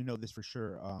 right? Like you know this for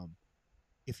sure.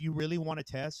 If you really want to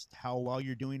test how well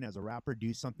you're doing as a rapper,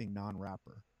 do something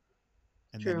non-rapper,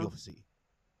 and then True. you'll see.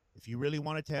 If you really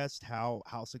want to test how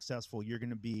successful you're going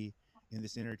to be in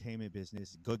this entertainment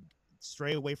business, go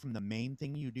stray away from the main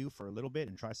thing you do for a little bit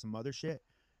and try some other shit,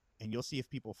 and you'll see if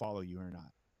people follow you or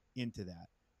not into that.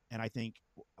 And I think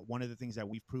one of the things that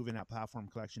we've proven at Platform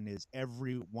Collection is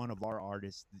every one of our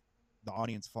artists, the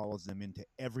audience follows them into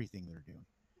everything they're doing.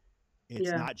 It's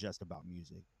Yeah. not just about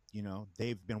music. You know,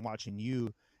 they've been watching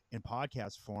you in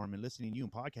podcast form and listening to you in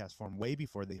podcast form way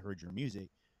before they heard your music,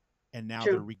 and now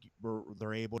True.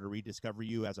 they're able to rediscover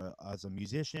you as a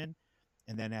musician,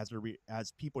 and then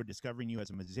as people are discovering you as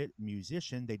a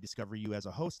musician, they discover you as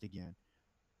a host again.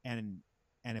 and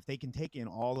and if they can take in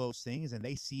all those things and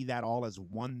they see that all as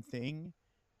one thing,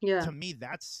 Yeah. to me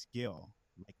that's skill.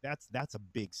 Like that's a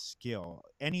big skill.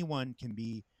 Anyone can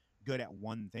be good at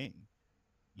one thing,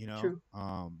 you know. True.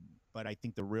 But I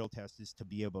think the real test is to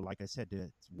be able, like I said,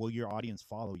 to will your audience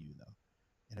follow you though?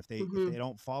 And if Hmm. they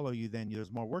don't follow you, then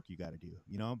there's more work you got to do,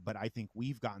 you know. But I think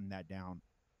we've gotten that down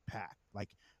packed.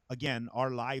 Like again,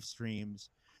 our live streams,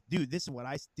 dude. This is what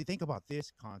I think about this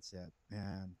concept.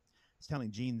 And I was telling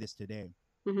Gene this today.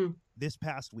 Hmm. This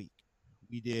past week,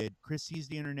 we did Chris Sees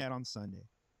the Internet on Sunday.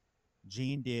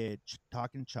 Gene did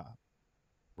Talk and Chop.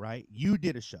 Right? You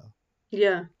did a show.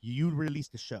 Yeah. You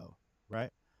released a show.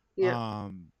 Right?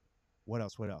 Yeah. What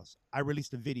else? What else? I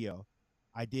released a video.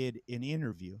 I did an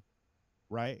interview.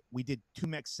 Right? We did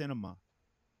Tumex Cinema.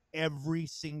 Every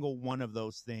single one of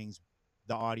those things,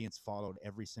 the audience followed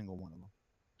every single one of them.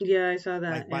 Yeah. I saw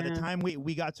that. Like by the Yeah. time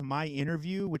we got to my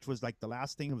interview, which was like the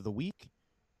last thing of the week,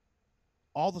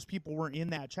 all those people were in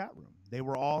that chat room. They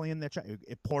were all in that chat.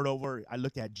 It poured over. I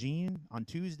looked at Gene on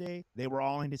Tuesday. They were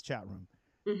all in his chat room.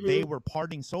 They were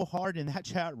partying so hard in that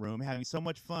chat room, having so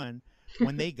much fun.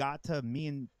 When they got to me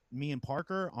and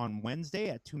Parker on Wednesday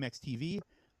at 2Mex TV,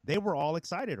 they were all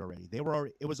excited already.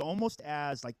 It was almost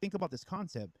as like, think about this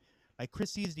concept. Like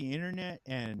Chris Sees the Internet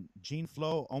and Gene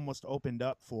Flo almost opened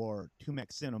up for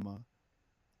 2Mex Cinema,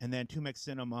 and then 2Mex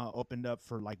Cinema opened up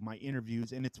for like my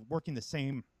interviews, and it's working the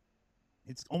same.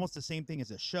 It's almost the same thing as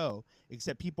a show,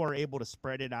 except people are able to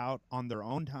spread it out on their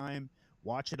own time,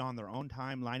 watch it on their own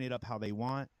time, line it up how they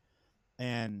want.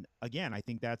 And again, I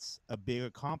think that's a big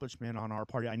accomplishment on our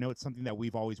part. I know it's something that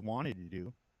we've always wanted to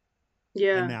do.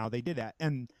 Yeah. And now they did that.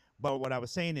 But what I was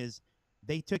saying is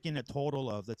they took in a total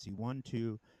of, let's see, 1,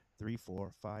 2, 3,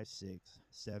 4, 5, 6,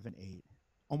 7, 8,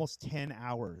 almost 10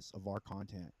 hours of our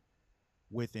content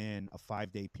within a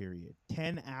 5-day period.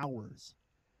 10 hours.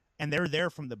 And they're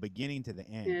there from the beginning to the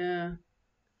end. Yeah.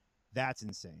 That's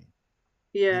insane.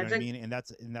 Yeah. You know what I mean? And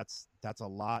that's a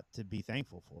lot to be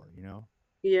thankful for, you know?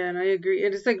 Yeah, and I agree.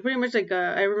 And it's like pretty much like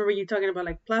I remember you talking about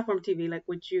like platform TV, like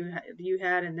which you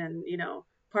had, and then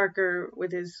Parker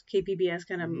with his KPBS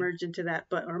kind of merged into that,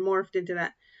 or morphed into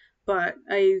that. But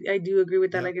I do agree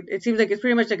with that. Yep. Like it seems like it's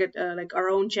pretty much like like our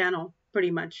own channel, pretty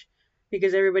much,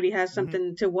 because everybody has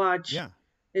something to watch. Yeah.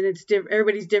 And it's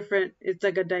everybody's different. It's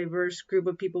like a diverse group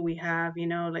of people we have.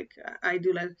 Like I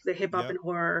do like the hip hop and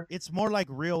horror. It's more like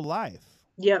real life.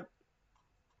 Yep.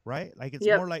 Right? Like it's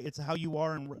more like it's how you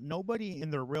are, and nobody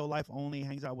in their real life only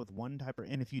hangs out with one type of.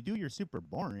 And if you do, you're super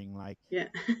boring. Like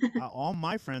all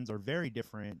my friends are very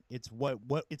different. It's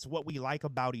what we like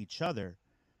about each other,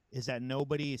 is that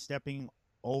nobody is stepping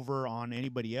over on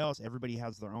anybody else. Everybody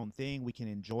has their own thing. We can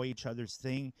enjoy each other's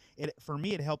thing. For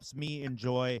me, it helps me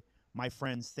enjoy my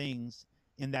friends' things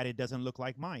in that it doesn't look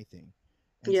like my thing.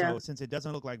 And so since it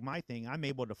doesn't look like my thing, I'm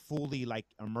able to fully like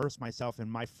immerse myself in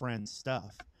my friends'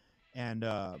 stuff. And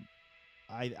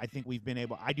I think we've been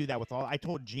able. I do that with all. I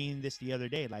told Gene this the other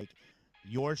day. Like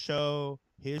your show,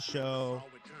 his show.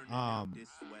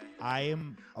 I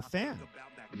am a fan.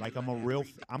 Like I'm a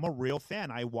real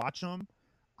fan. I watch them.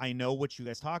 I know what you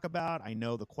guys talk about. I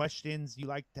know the questions you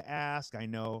like to ask. I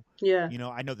know.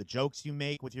 I know the jokes you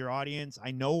make with your audience.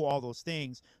 I know all those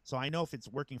things. So I know if it's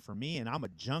working for me, and I'm a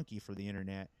junkie for the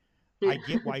internet. I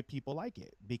get why people like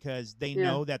it, because they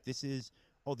know that this is.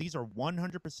 Oh, these are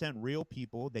 100% real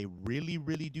people. They really,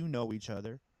 really do know each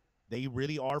other. They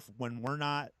really are. When we're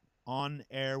not on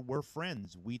air, we're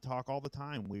friends. We talk all the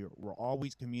time. We're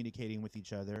always communicating with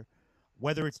each other,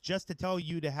 whether it's just to tell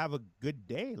you to have a good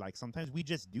day. Like sometimes we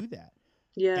just do that.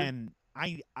 Yeah. And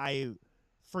I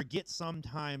forget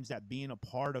sometimes that being a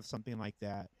part of something like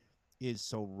that is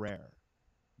so rare.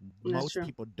 Most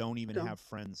people don't even have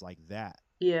friends like that.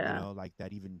 Yeah. Like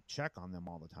that even check on them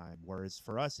all the time. Whereas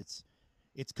for us,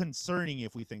 it's concerning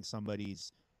if we think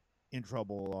somebody's in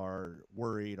trouble or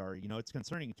worried, or it's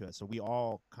concerning to us. So we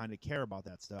all kind of care about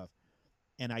that stuff.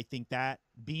 And I think that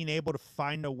being able to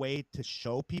find a way to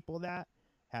show people that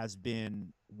has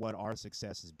been what our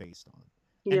success is based on.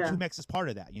 And 2Mex is part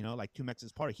of that, like 2Mex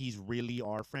is part of. He's really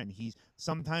our friend.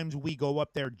 Sometimes we go up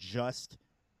there just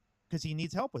because he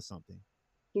needs help with something.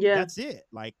 Yeah, that's it.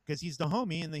 Like because he's the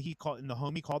homie, and the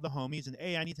homie called the homies, and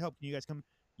hey, I need help. Can you guys come?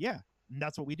 Yeah. And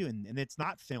that's what we do. And it's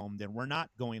not filmed, and we're not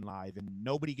going live, and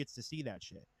nobody gets to see that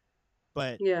shit.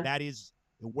 But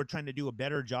we're trying to do a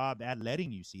better job at letting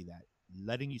you see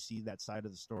that side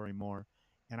of the story more.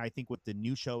 And I think with the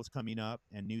new shows coming up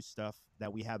and new stuff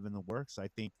that we have in the works, I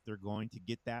think they're going to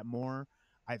get that more.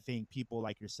 I think people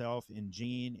like yourself and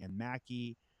Gene and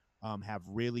Mackie have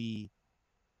really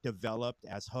developed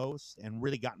as hosts and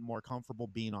really gotten more comfortable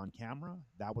being on camera.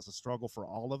 That was a struggle for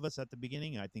all of us at the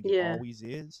beginning. I think it always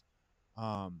is.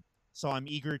 So I'm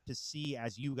eager to see,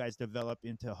 as you guys develop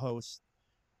into hosts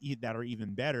that are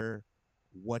even better,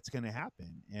 what's going to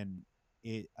happen. And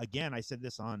again, I said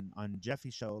this on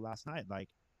Jeffy's show last night, like,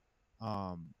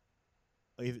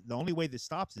 the only way this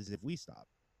stops is if we stop,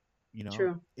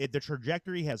 True. The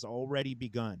trajectory has already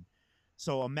begun.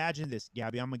 So imagine this,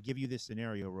 Gabby, I'm going to give you this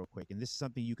scenario real quick. And this is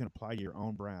something you can apply to your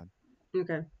own brand.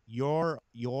 Okay. You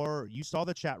saw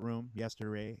the chat room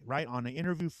yesterday, right? On an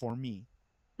interview for me.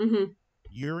 Mm-hmm.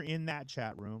 You're in that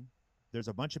chat room. There's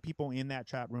a bunch of people in that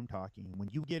chat room talking. When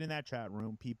you get in that chat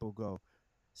room, people go,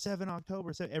 7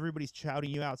 October. So everybody's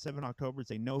shouting you out, 7 October.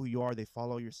 They know who you are. They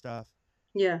follow your stuff.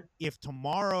 Yeah. If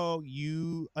tomorrow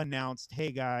you announced,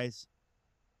 hey, guys,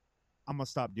 I'm going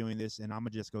to stop doing this and I'm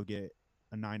going to just go get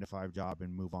a 9-to-5 job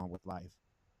and move on with life.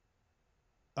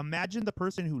 Imagine the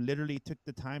person who literally took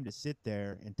the time to sit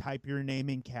there and type your name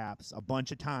in caps a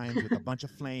bunch of times with a bunch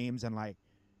of flames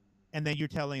and then you're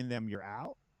telling them you're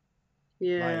out?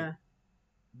 Yeah. Like,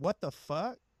 what the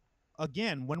fuck?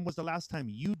 Again, when was the last time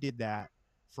you did that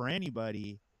for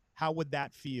anybody, how would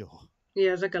that feel?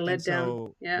 Yeah, it's like a And letdown.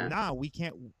 so, Yeah. nah, we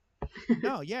can't.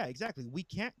 No, yeah, exactly. We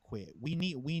can't quit. We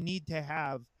need to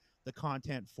have the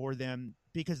content for them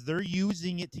because they're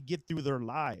using it to get through their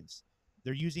lives.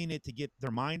 They're using it to get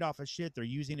their mind off of shit. They're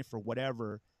using it for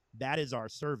whatever. That is our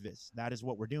service. That is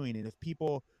what we're doing. And if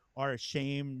people are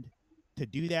ashamed to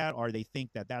do that, or they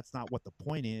think that that's not what the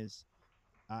point is,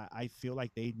 I feel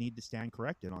like they need to stand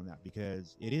corrected on that,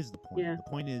 because it is the point. Yeah. The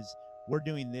point is we're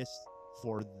doing this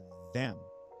for them.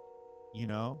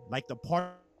 Like the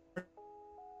part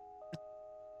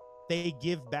they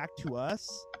give back to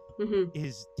us Mhm.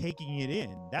 is taking it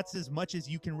in. That's as much as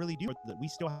you can really do. We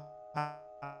still have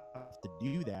to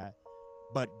do that.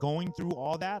 But going through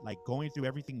all that, like going through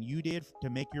everything you did to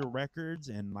make your records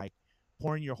and like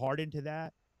pouring your heart into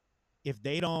that, if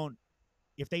they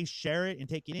share it and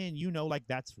take it in, like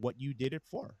that's what you did it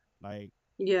for. Like,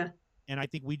 Yeah. and I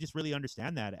think we just really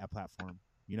understand that at Platform.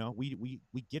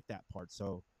 We get that part.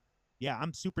 So yeah,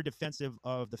 I'm super defensive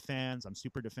of the fans. I'm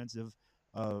super defensive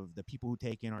of the people who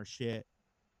take in our shit.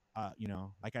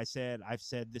 Like I said, I've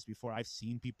said this before. I've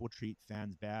seen people treat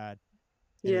fans bad,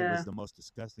 and it was Yeah. the most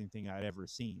disgusting thing I'd ever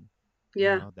seen.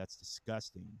 Yeah. That's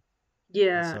disgusting. And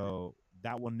Yeah. so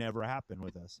that will never happen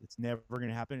with us. It's never going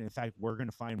to happen. In fact, we're going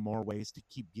to find more ways to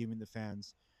keep giving the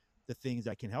fans the things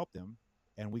that can help them.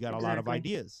 And we got a lot of Exactly.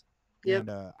 ideas. Yep.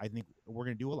 And I think we're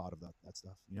going to do a lot of that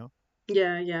stuff.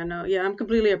 Yeah, yeah, no, yeah, I'm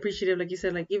completely appreciative. Like you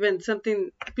said, like even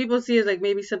something people see as like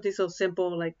maybe something so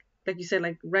simple, like you said,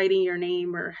 like writing your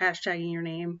name or hashtagging your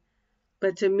name,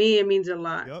 but to me it means a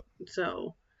lot. Yep.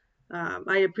 So I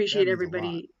That appreciate means a lot.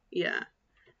 everybody. Yeah,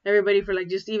 everybody for like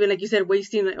just even like you said,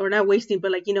 wasting or not wasting,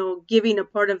 but like giving a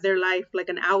part of their life, like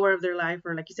an hour of their life,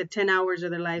 or like you said, 10 hours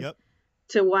of their life Yep.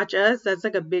 to watch us. That's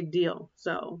like a big deal.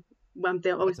 So always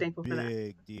That's a thankful for that.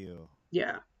 big deal.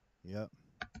 Yeah. Yep.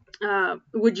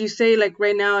 Would you say like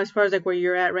right now, as far as like where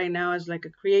you're at right now as like a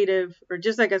creative or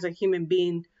just like as a human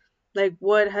being, like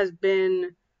what has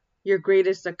been your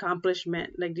greatest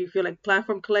accomplishment? Like, do you feel like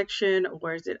platform collection,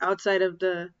 or is it outside of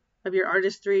your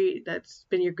artistry that's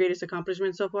been your greatest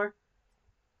accomplishment so far?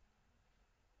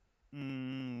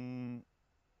 Mm,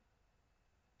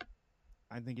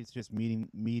 I think it's just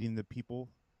meeting the people,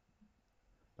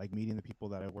 like meeting the people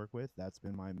that I work with. That's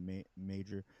been my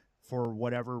major. For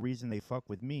whatever reason, they fuck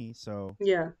with me. So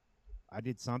Yeah. I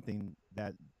did something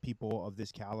that people of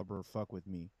this caliber fuck with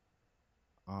me.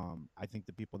 I think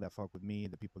the people that fuck with me,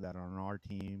 the people that are on our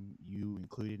team, you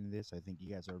included in this, I think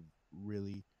you guys are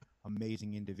really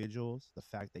amazing individuals. The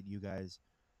fact that you guys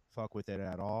fuck with it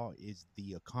at all is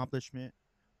the accomplishment.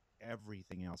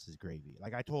 Everything else is gravy.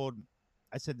 Like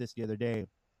I said this the other day.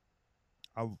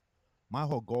 I've, my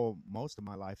whole goal, most of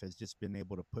my life, has just been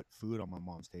able to put food on my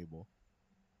mom's table,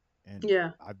 and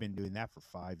Yeah. I've been doing that for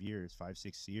 5 years, 5,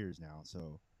 6 years now.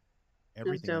 So That's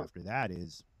everything dope. after that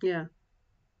is Yeah.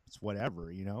 it's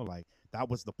whatever. Like that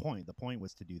was the point. The point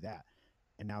was to do that.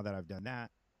 And now that I've done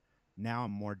that, now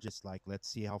I'm more just like, let's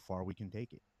see how far we can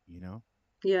take it.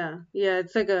 Yeah. Yeah.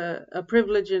 It's like a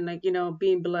privilege and like,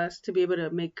 being blessed to be able to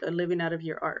make a living out of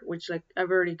your art, which like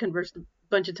I've already conversed a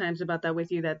bunch of times about that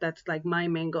with you, that's like my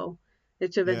main goal.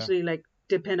 It's to Yeah. eventually like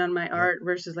depend on my Yep. art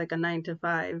versus like a 9 to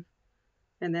 5,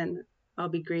 and then I'll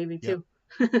be gravy Yep.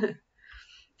 too.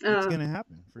 It's uh gonna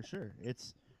happen for sure.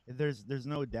 There's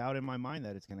no doubt in my mind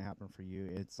that it's gonna happen for you.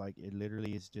 It's like it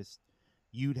literally is just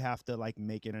you'd have to like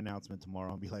make an announcement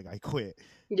tomorrow and be like, I quit,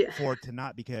 yeah. for it to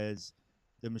not, because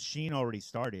the machine already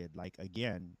started. Like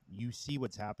again, you see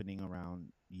what's happening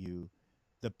around you.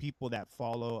 The people that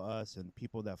follow us and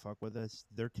people that fuck with us,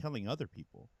 they're telling other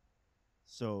people.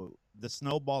 So the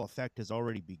snowball effect has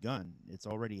already begun. It's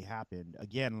already happened.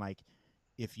 Again, like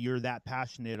if you're that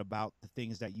passionate about the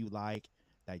things that you like,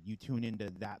 that you tune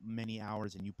into that many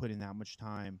hours and you put in that much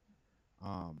time,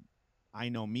 um, I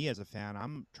know me as a fan,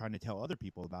 I'm trying to tell other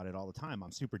people about it all the time.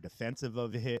 I'm super defensive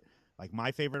of it. Like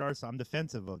my favorite artists, I'm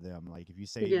defensive of them. Like if you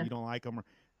say Yeah. you don't like them,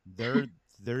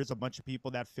 there's a bunch of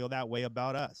people that feel that way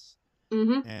about us,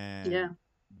 Mhm. and Yeah.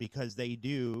 because they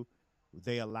do,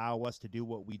 they allow us to do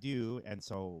what we do, and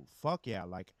so fuck yeah,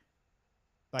 like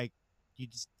you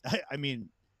just I mean,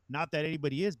 not that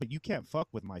anybody is, but you can't fuck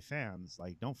with my fans.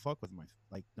 Like don't fuck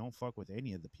with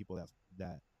any of the people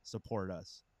that support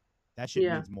us. That shit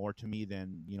Yeah. means more to me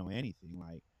than anything.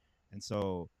 Like, and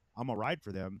so I'm a ride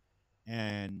for them,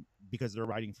 and because they're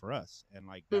riding for us, and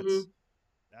like Mhm.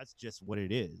 that's just what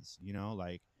it is.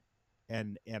 Like,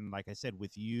 and like I said,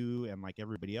 with you and like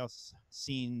everybody else,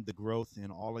 seeing the growth in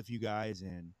all of you guys,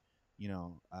 and you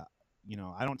know uh,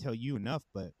 I don't tell you enough,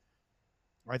 but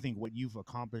I think what you've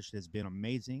accomplished has been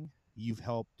amazing. You've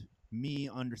helped me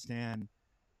understand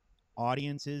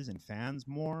audiences and fans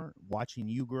more, watching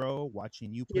you grow,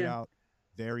 watching you put Yeah. out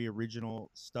very original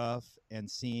stuff, and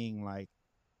seeing like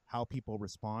how people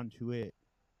respond to it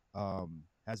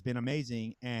has been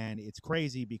amazing. And it's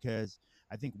crazy because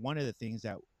I think one of the things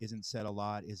that isn't said a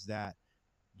lot is that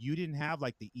you didn't have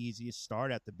like the easiest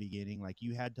start at the beginning. Like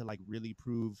you had to like really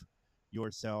prove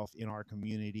yourself in our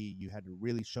community. You had to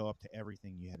really show up to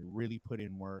everything. You had to really put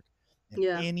in work. And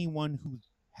Yeah. anyone who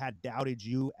had doubted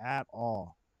you at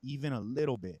all, even a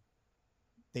little bit,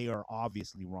 they are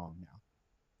obviously wrong now.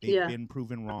 They've Yeah. been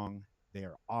proven wrong. They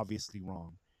are obviously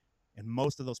wrong. And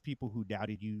most of those people who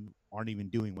doubted you aren't even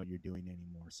doing what you're doing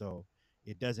anymore. So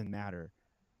it doesn't matter.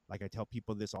 Like I tell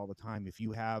people this all the time. If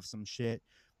you have some shit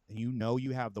and you know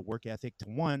you have the work ethic to,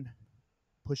 one,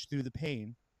 push through the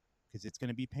pain, because it's going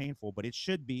to be painful, but it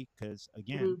should be, because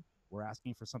again, Mhm. we're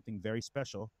asking for something very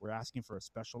special. We're asking for a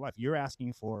special life. You're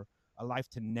asking for a life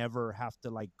to never have to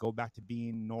like go back to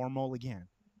being normal again.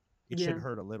 It should Yeah.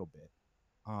 hurt a little bit.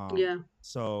 Yeah.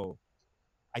 So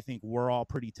I think we're all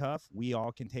pretty tough. We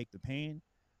all can take the pain.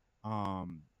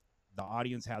 Um, the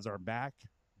audience has our back.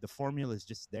 The formula is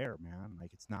just there, man.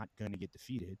 Like it's not going to get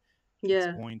defeated. It's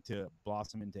Yeah. going to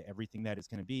blossom into everything that it's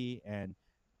going to be, and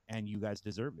you guys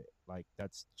deserve it. Like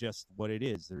that's just what it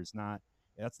is. That's not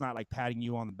like patting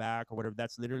you on the back or whatever.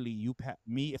 That's literally you pat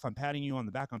me. If I'm patting you on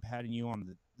the back, I'm patting you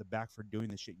on the back for doing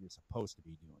the shit you're supposed to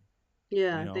be doing. You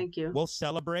Yeah. know, Thank you. we'll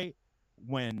celebrate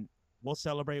when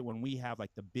we have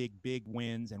like the big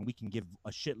wins, and we can give a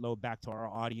shitload back to our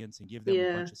audience and give them a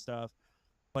Yeah. bunch of stuff.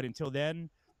 But until then,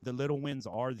 the little wins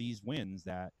are these wins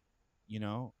that, you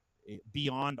know,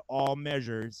 beyond all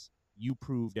measures, you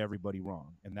proved everybody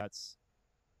wrong. And that's,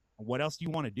 what else do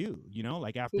you want to do? You know,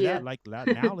 like after Yeah. that, like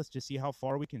now let's just see how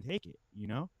far we can take it, you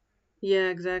know? Yeah,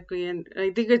 exactly. And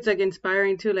I think it's like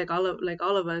inspiring too, like all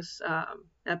of us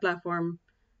at Platform,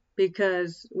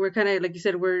 because we're kind of like you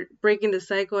said, we're breaking the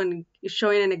cycle and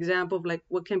showing an example of like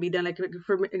what can be done. Like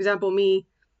for example, me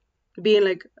being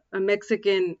like a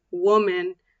Mexican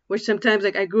woman, which sometimes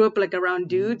like I grew up like around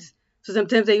dudes, so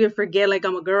sometimes I even forget like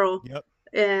I'm a girl. Yep.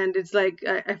 And it's like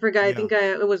I forgot. I Yeah. think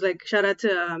it was like shout out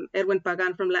to Edwin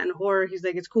Pagan from Latin Horror. He's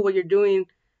like, it's cool what you're doing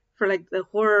for like the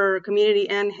horror community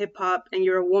and hip hop, and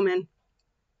you're a woman,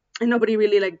 and nobody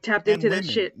really like tapped And into that women.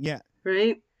 shit, Yeah.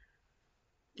 right?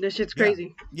 That shit's Yeah.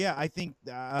 crazy. Yeah. I think,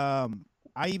 I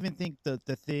even think the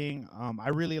thing, I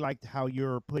really liked how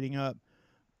you're putting up,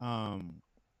 um,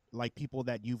 like people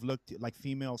that you've looked at, like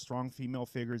strong female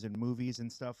figures in movies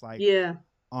and stuff, like, Yeah.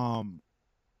 um,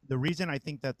 the reason I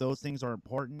think that those things are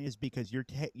important is because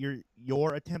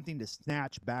you're attempting to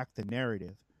snatch back the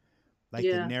narrative, like the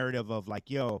Yeah. narrative of like,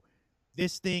 yo,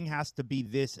 this thing has to be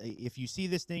this. If you see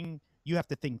this thing, you have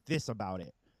to think this about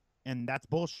it, and that's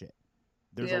bullshit.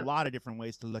 There's a Yeah. lot of different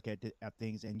ways to look at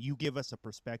things, and you give us a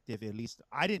perspective. At least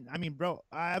I didn't. I mean, bro,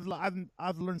 I've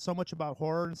learned so much about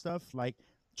horror and stuff, like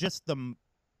just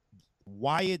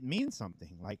why it means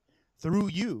something, like through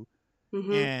you.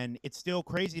 Mhm. And it's still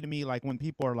crazy to me, like when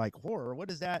people are like, horror,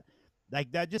 what is that?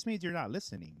 Like that just means you're not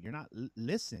listening. You're not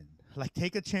listen. Like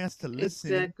take a chance to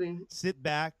listen, Exactly. sit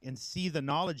back and see the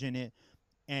knowledge in it,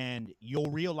 and you'll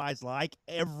realize, like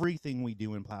everything we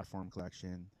do in Platform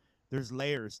Collection, there's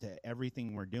layers to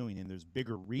everything we're doing, and there's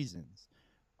bigger reasons.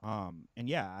 And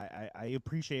yeah, I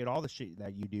appreciate all the shit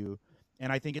that you do,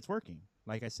 and I think it's working.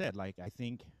 Like I said, like I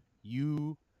think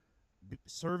you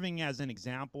serving as an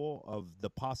example of the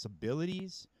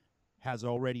possibilities has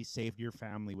already saved your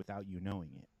family without you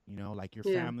knowing it. You know, like your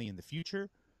Yeah. family in the future,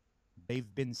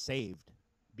 they've been saved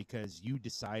because you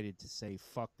decided to say,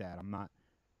 fuck that.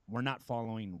 We're not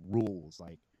following rules.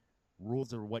 Like,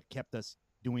 rules are what kept us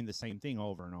doing the same thing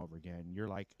over and over again. You're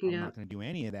like, I'm Yeah. not going to do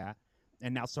any of that.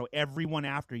 And now, so everyone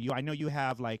after you, I know you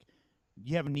have like,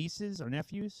 you have nieces or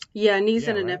nephews? Yeah. Niece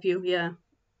Yeah, and a right? nephew. Yeah.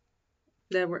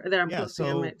 That I'm Yeah. close to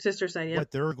on my So sister's side. Yeah.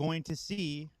 what they're going to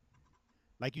see,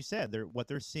 like you said, what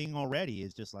they're seeing already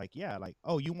is just like, yeah, like,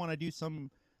 oh, you want to do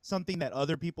something that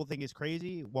other people think is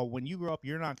crazy. Well, when you grow up,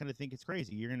 you're not going to think it's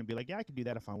crazy. You're going to be like, yeah, I could do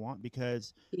that if I want,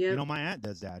 because Yep. my aunt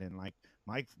does that, and like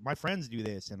my friends do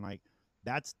this, and like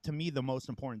that's to me the most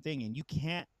important thing. And you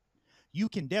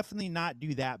can definitely not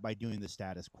do that by doing the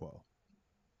status quo.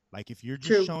 Like if you're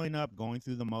just True. showing up, going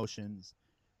through the motions,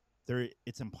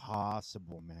 it's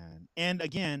impossible, man. And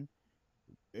again,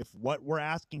 if what we're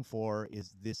asking for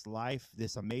is this life,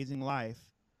 this amazing life,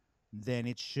 then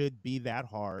it should be that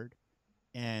hard,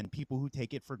 and people who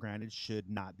take it for granted should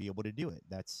not be able to do it.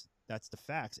 That's the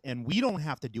facts, and we don't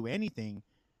have to do anything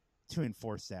to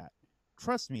enforce that.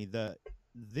 Trust me,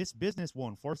 this business will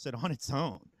enforce it on its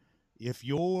own. If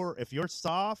you're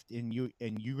soft and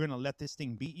you're gonna let this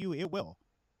thing beat you, it will.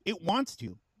 It wants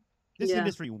to. This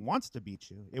industry wants to beat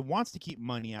you. It wants to keep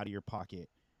money out of your pocket.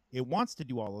 It wants to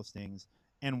do all those things.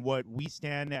 And what we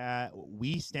stand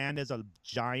as a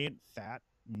giant fat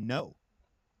no.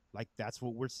 Like, that's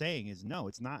what we're saying is no,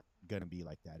 it's not going to be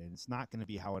like that. And it's not going to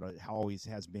be how it always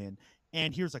has been.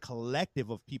 And here's a collective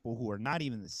of people who are not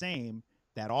even the same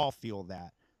that all feel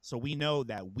that. So we know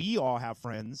that we all have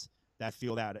friends that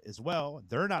feel that as well.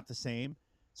 They're not the same.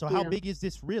 So how big is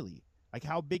this really? Like,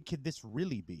 how big could this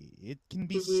really be? It can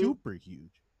be super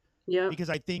huge. Yeah. Because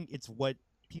I think it's what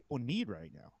people need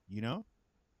right now, you know?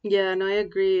 Yeah, no, I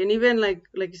agree. And even like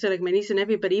you said, like my niece and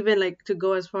nephew, but even like to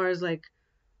go as far as like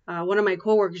one of my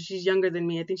coworkers, she's younger than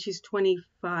me. I think she's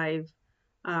 25.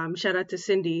 Shout out to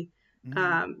Cindy.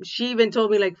 She even told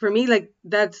me, like, for me, like,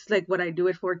 that's like what I do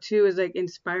it for too, is like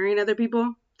inspiring other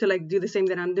people to like do the same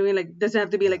that I'm doing. Like, doesn't have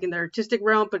to be like in the artistic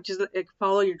realm, but just like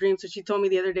follow your dreams. So she told me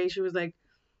the other day, she was like,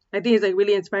 I think it's like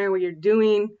really inspiring what you're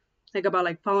doing, like about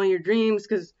like following your dreams,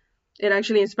 because it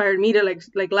actually inspired me to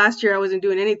like last year I wasn't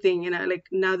doing anything, and I like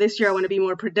now this year I want to be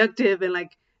more productive and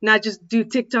like not just do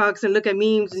TikToks and look at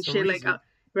memes and shit like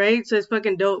right. So it's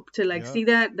fucking dope to like see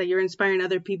that you're inspiring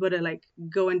other people to like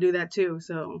go and do that too.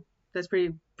 So that's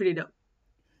pretty dope.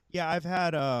 Yeah, I've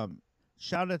had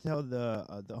shout out to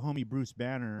the homie Bruce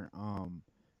Banner.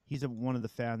 He's one of the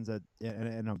fans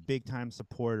and a big time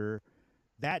supporter.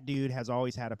 That dude has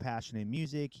always had a passion in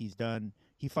music. He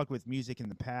fucked with music in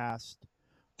the past.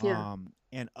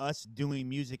 And us doing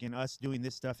music and us doing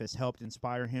this stuff has helped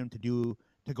inspire him to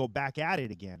go back at it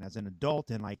again as an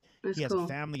adult. And like, he has a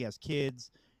family, he has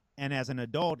kids. And as an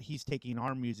adult, he's taking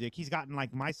our music. He's gotten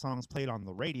like my songs played on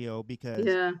the radio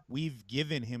because we've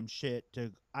given him shit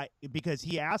because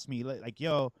he asked me like,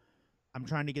 yo, I'm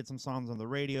trying to get some songs on the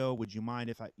radio. Would you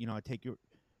mind if I take your,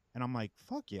 and I'm like,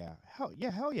 fuck yeah. Hell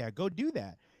yeah. Go do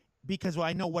that. Because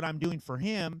I know what I'm doing for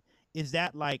him is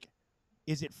that like,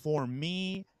 is it for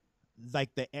me like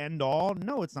the end all?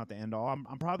 No, it's not the end all.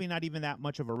 I'm probably not even that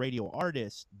much of a radio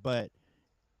artist, but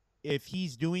if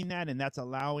he's doing that and that's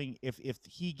allowing, if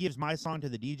he gives my song to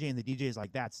the DJ and the DJ is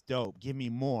like, that's dope, give me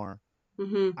more.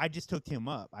 I just hooked him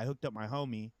up. I hooked up my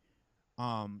homie.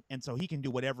 And so he can do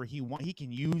whatever he wants. He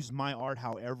can use my art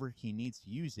however he needs to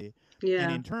use it. Yeah.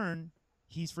 And in turn,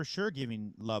 he's for sure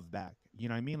giving love back. You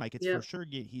know what I mean? Like, it's for sure,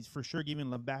 he's for sure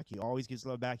giving love back. He always gives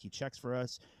love back. He checks for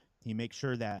us. He makes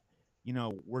sure that,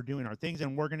 we're doing our things,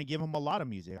 and we're going to give him a lot of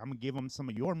music. I'm going to give him some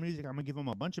of your music. I'm going to give him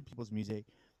a bunch of people's music.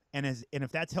 And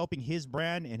if that's helping his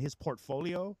brand and his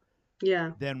portfolio,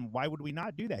 then why would we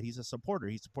not do that? He's a supporter.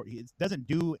 He doesn't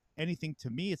do anything to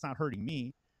me. It's not hurting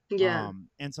me.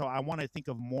 And so I want to think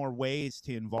of more ways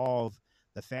to involve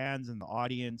the fans and the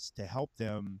audience to help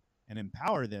them and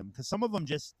empower them, because some of them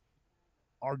just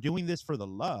are doing this for the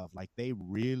love. Like, they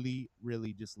really,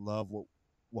 really just love what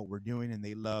we're doing, and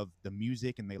they love the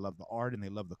music, and they love the art, and they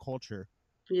love the culture.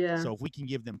 So if we can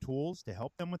give them tools to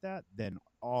help them with that, then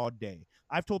all day.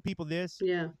 I've told people this,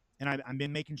 and I've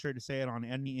been making sure to say it on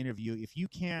any interview. If you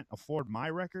can't afford my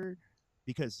record,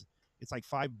 because it's like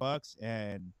 $5,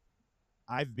 and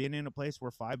I've been in a place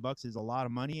where $5 is a lot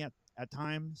of money at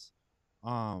times.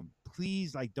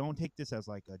 Please, like, don't take this as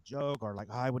like a joke or like,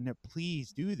 I would never.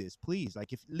 Please do this, please.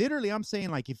 Like, if literally, I'm saying,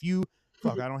 like, if you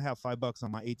I don't have $5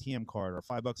 on my ATM card or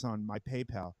 $5 on my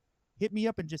PayPal, hit me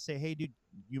up and just say, hey, dude,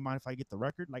 you mind if I get the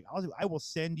record? Like, I will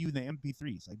send you the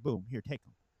MP3s. Like, boom, here, take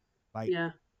them. Like,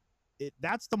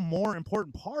 that's the more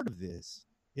important part of this.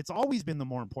 It's always been the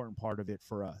more important part of it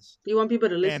for us. You want people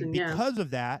to listen, and because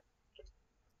of that,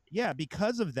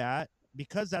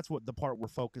 because that's what the part we're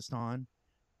focused on,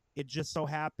 it just so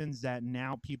happens that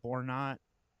now people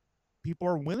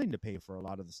are willing to pay for a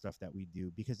lot of the stuff that we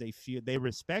do because they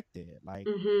respect it. Like,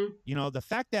 the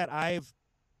fact that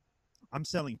I'm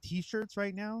selling t-shirts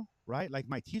right now, right? Like,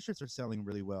 my t-shirts are selling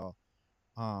really well,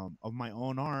 of my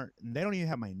own art, and they don't even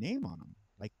have my name on them.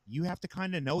 Like, you have to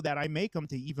kind of know that I make them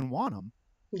to even want them.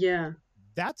 Yeah.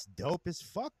 That's dope as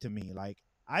fuck to me. Like,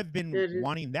 I've been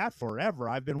wanting that forever.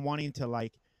 I've been wanting to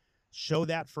like show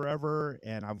that forever,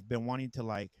 and I've been wanting to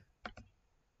like,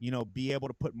 be able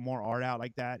to put more art out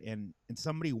like that, and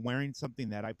somebody wearing something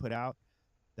that I put out,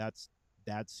 that's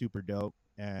super dope.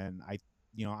 And I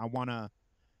want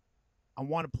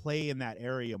to play in that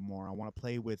area more. I want to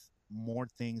play with more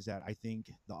things that I think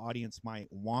the audience might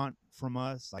want from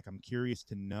us. Like, I'm curious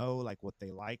to know like what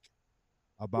they like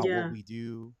about what we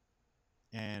do,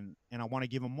 and I want to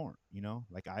give them more.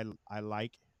 Like, I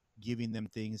like giving them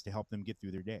things to help them get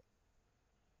through their day.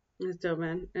 That's dope,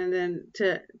 man. And then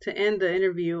to end the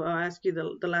interview, I'll ask you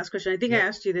the last question. I think I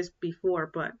asked you this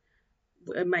before, but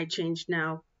it might change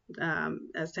now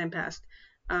as time passed.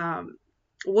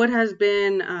 What has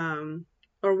been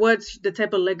or what's the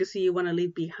type of legacy you want to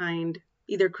leave behind,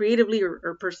 either creatively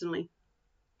or personally,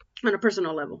 on a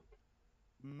personal level?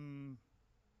 Mm,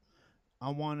 I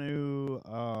want to,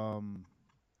 on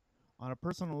a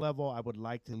personal level, I would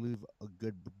like to leave a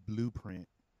good blueprint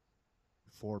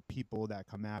for people that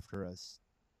come after us,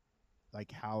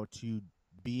 like how to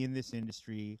be in this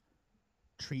industry,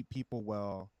 treat people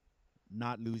well,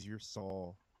 not lose your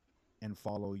soul, and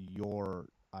follow your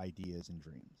ideas and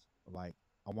dreams. Like,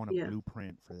 I want a Yeah.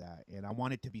 blueprint for that. And I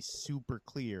want it to be super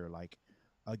clear. Like,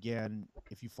 again,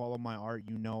 if you follow my art,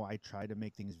 you know I try to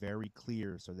make things very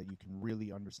clear so that you can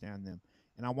really understand them.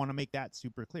 And I want to make that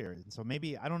super clear. And so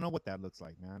maybe I don't know what that looks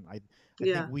like, man. I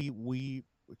think Yeah. we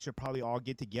should probably all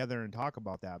get together and talk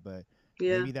about that. But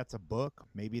Yeah. maybe that's a book,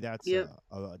 maybe that's Yep.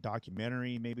 a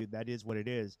documentary, maybe that is what it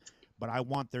is. But I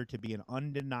want there to be an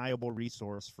undeniable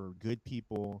resource for good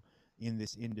people in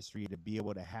this industry to be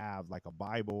able to have like a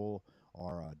Bible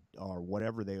or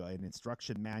whatever an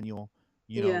instruction manual,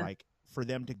 Yeah. like for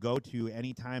them to go to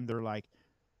anytime they're like,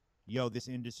 yo, this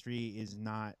industry is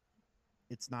not,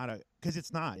 it's not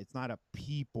a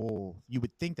people, you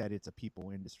would think that it's a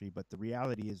people industry, but the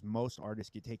reality is most artists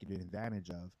get taken advantage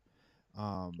of.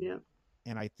 um Yeah.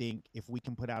 and I think if we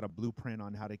can put out a blueprint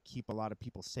on how to keep a lot of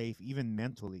people safe, even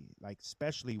mentally, like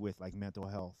especially with like mental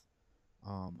health,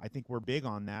 I think we're big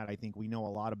on that. I think we know a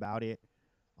lot about it.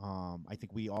 I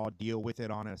think we all deal with it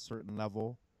on a certain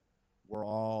level. We're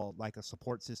all like a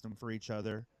support system for each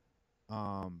other.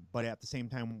 But at the same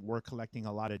time, we're collecting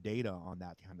a lot of data on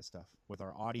that kind of stuff with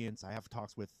our audience. I have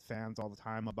talks with fans all the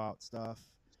time about stuff.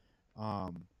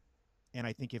 Um, and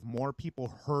I think if more people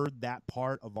heard that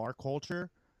part of our culture,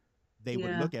 they would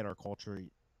Yeah. look at our culture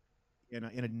in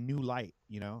a new light,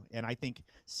 And I think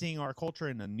seeing our culture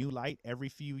in a new light every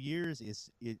few years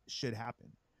it should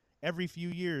happen. Every few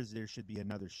years there should be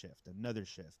another shift,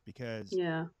 because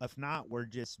Yeah. if not, we're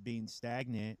just being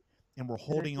stagnant and we're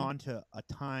holding Exactly. on to a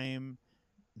time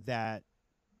that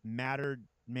mattered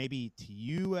maybe to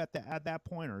you at that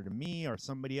point, or to me or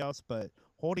somebody else, but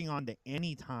holding on to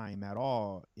any time at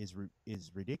all is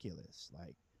ridiculous.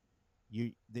 Like,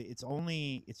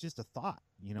 it's just a thought,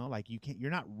 like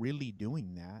you're not really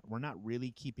doing that. We're not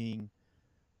really keeping,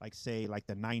 like, say, like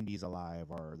the 90s alive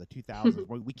or the 2000s.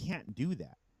 We can't do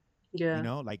that, Yeah.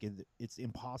 like it's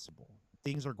impossible.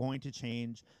 Things are going to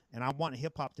change, and I want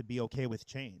hip hop to be okay with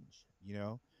change,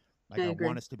 I like I want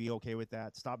agree. us to be okay with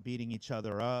that. Stop beating each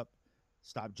other up,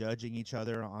 stop judging each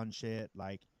other on shit.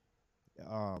 Like,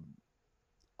 um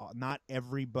not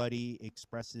everybody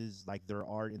expresses like their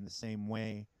art in the same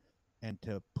way, and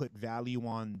to put value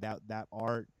on that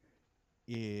art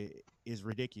is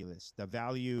ridiculous. The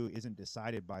value isn't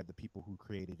decided by the people who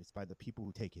create it; it's by the people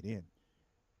who take it in.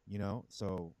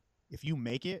 So if you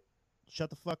make it, shut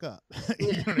the fuck up.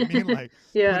 You know what I mean? Like,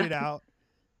 put Yeah. it out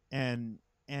and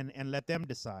and let them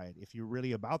decide if you're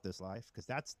really about this life, because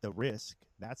that's the risk,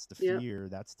 that's the Yep. fear,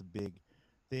 that's the big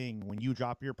thing. When you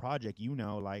drop your project,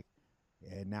 like,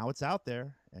 and now it's out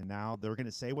there, and now they're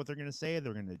gonna say what they're gonna say.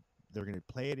 They're gonna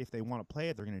play it if they want to play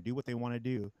it. They're gonna do what they want to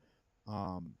do,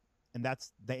 um, and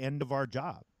that's the end of our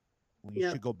job. We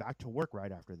Yep. should go back to work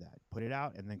right after that. Put it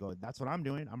out, and then go. That's what I'm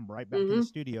doing. I'm right back in the Mhm.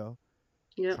 studio,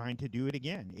 Yep. trying to do it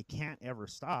again. It can't ever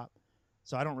stop.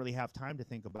 So I don't really have time to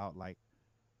think about like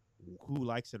who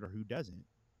likes it or who doesn't.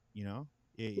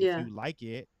 If Yeah. you like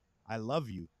it, I love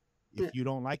you. Yeah. If you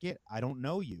don't like it, I don't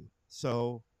know you.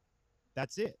 So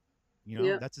that's it.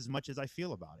 Yep. That's as much as I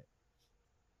feel about it.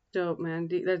 Dope, man.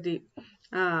 That's deep.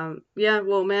 Yeah.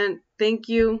 Well, man, thank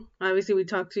you. Obviously, we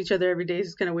talk to each other every day.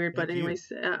 It's kind of weird, but Thank you.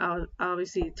 anyways, I'll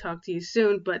obviously talk to you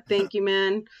soon. But thank you,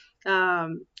 man.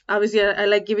 Obviously, I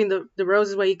like giving the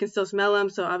roses while you can still smell them.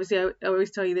 So obviously, I always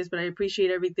tell you this, but I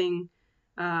appreciate everything,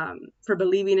 for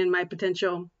believing in my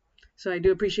potential. So I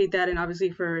do appreciate that, and obviously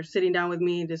for sitting down with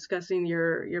me and discussing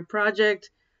your project.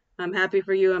 I'm happy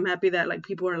for you. I'm happy that like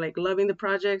people are like loving the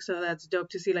project. So that's dope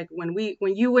to see. Like when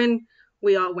you win,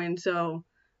 we all win. So,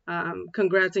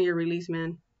 congrats on your release,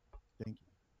 man. Thank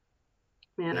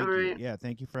you. Man, all Thank you. right. Yeah,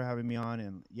 thank you for having me on,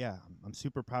 and yeah, I'm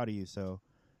super proud of you. So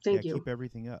yeah, Thank you. keep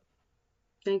everything up.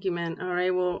 Thank you, man. All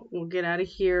right, we'll get out of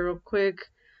here real quick.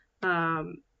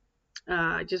 Um,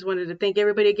 I just wanted to thank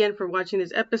everybody again for watching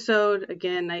this episode.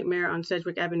 Again, Nightmare on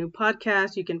Sedgwick Avenue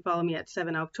podcast. You can follow me at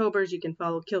 7 Octobers. You can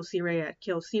follow Kill C Ray at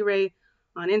Kill C Ray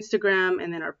on Instagram,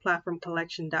 and then our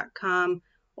platformcollection.com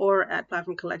or at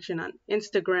Platform Collection on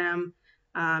Instagram.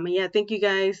 And yeah, thank you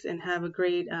guys and have a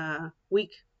great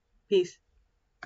week. Peace.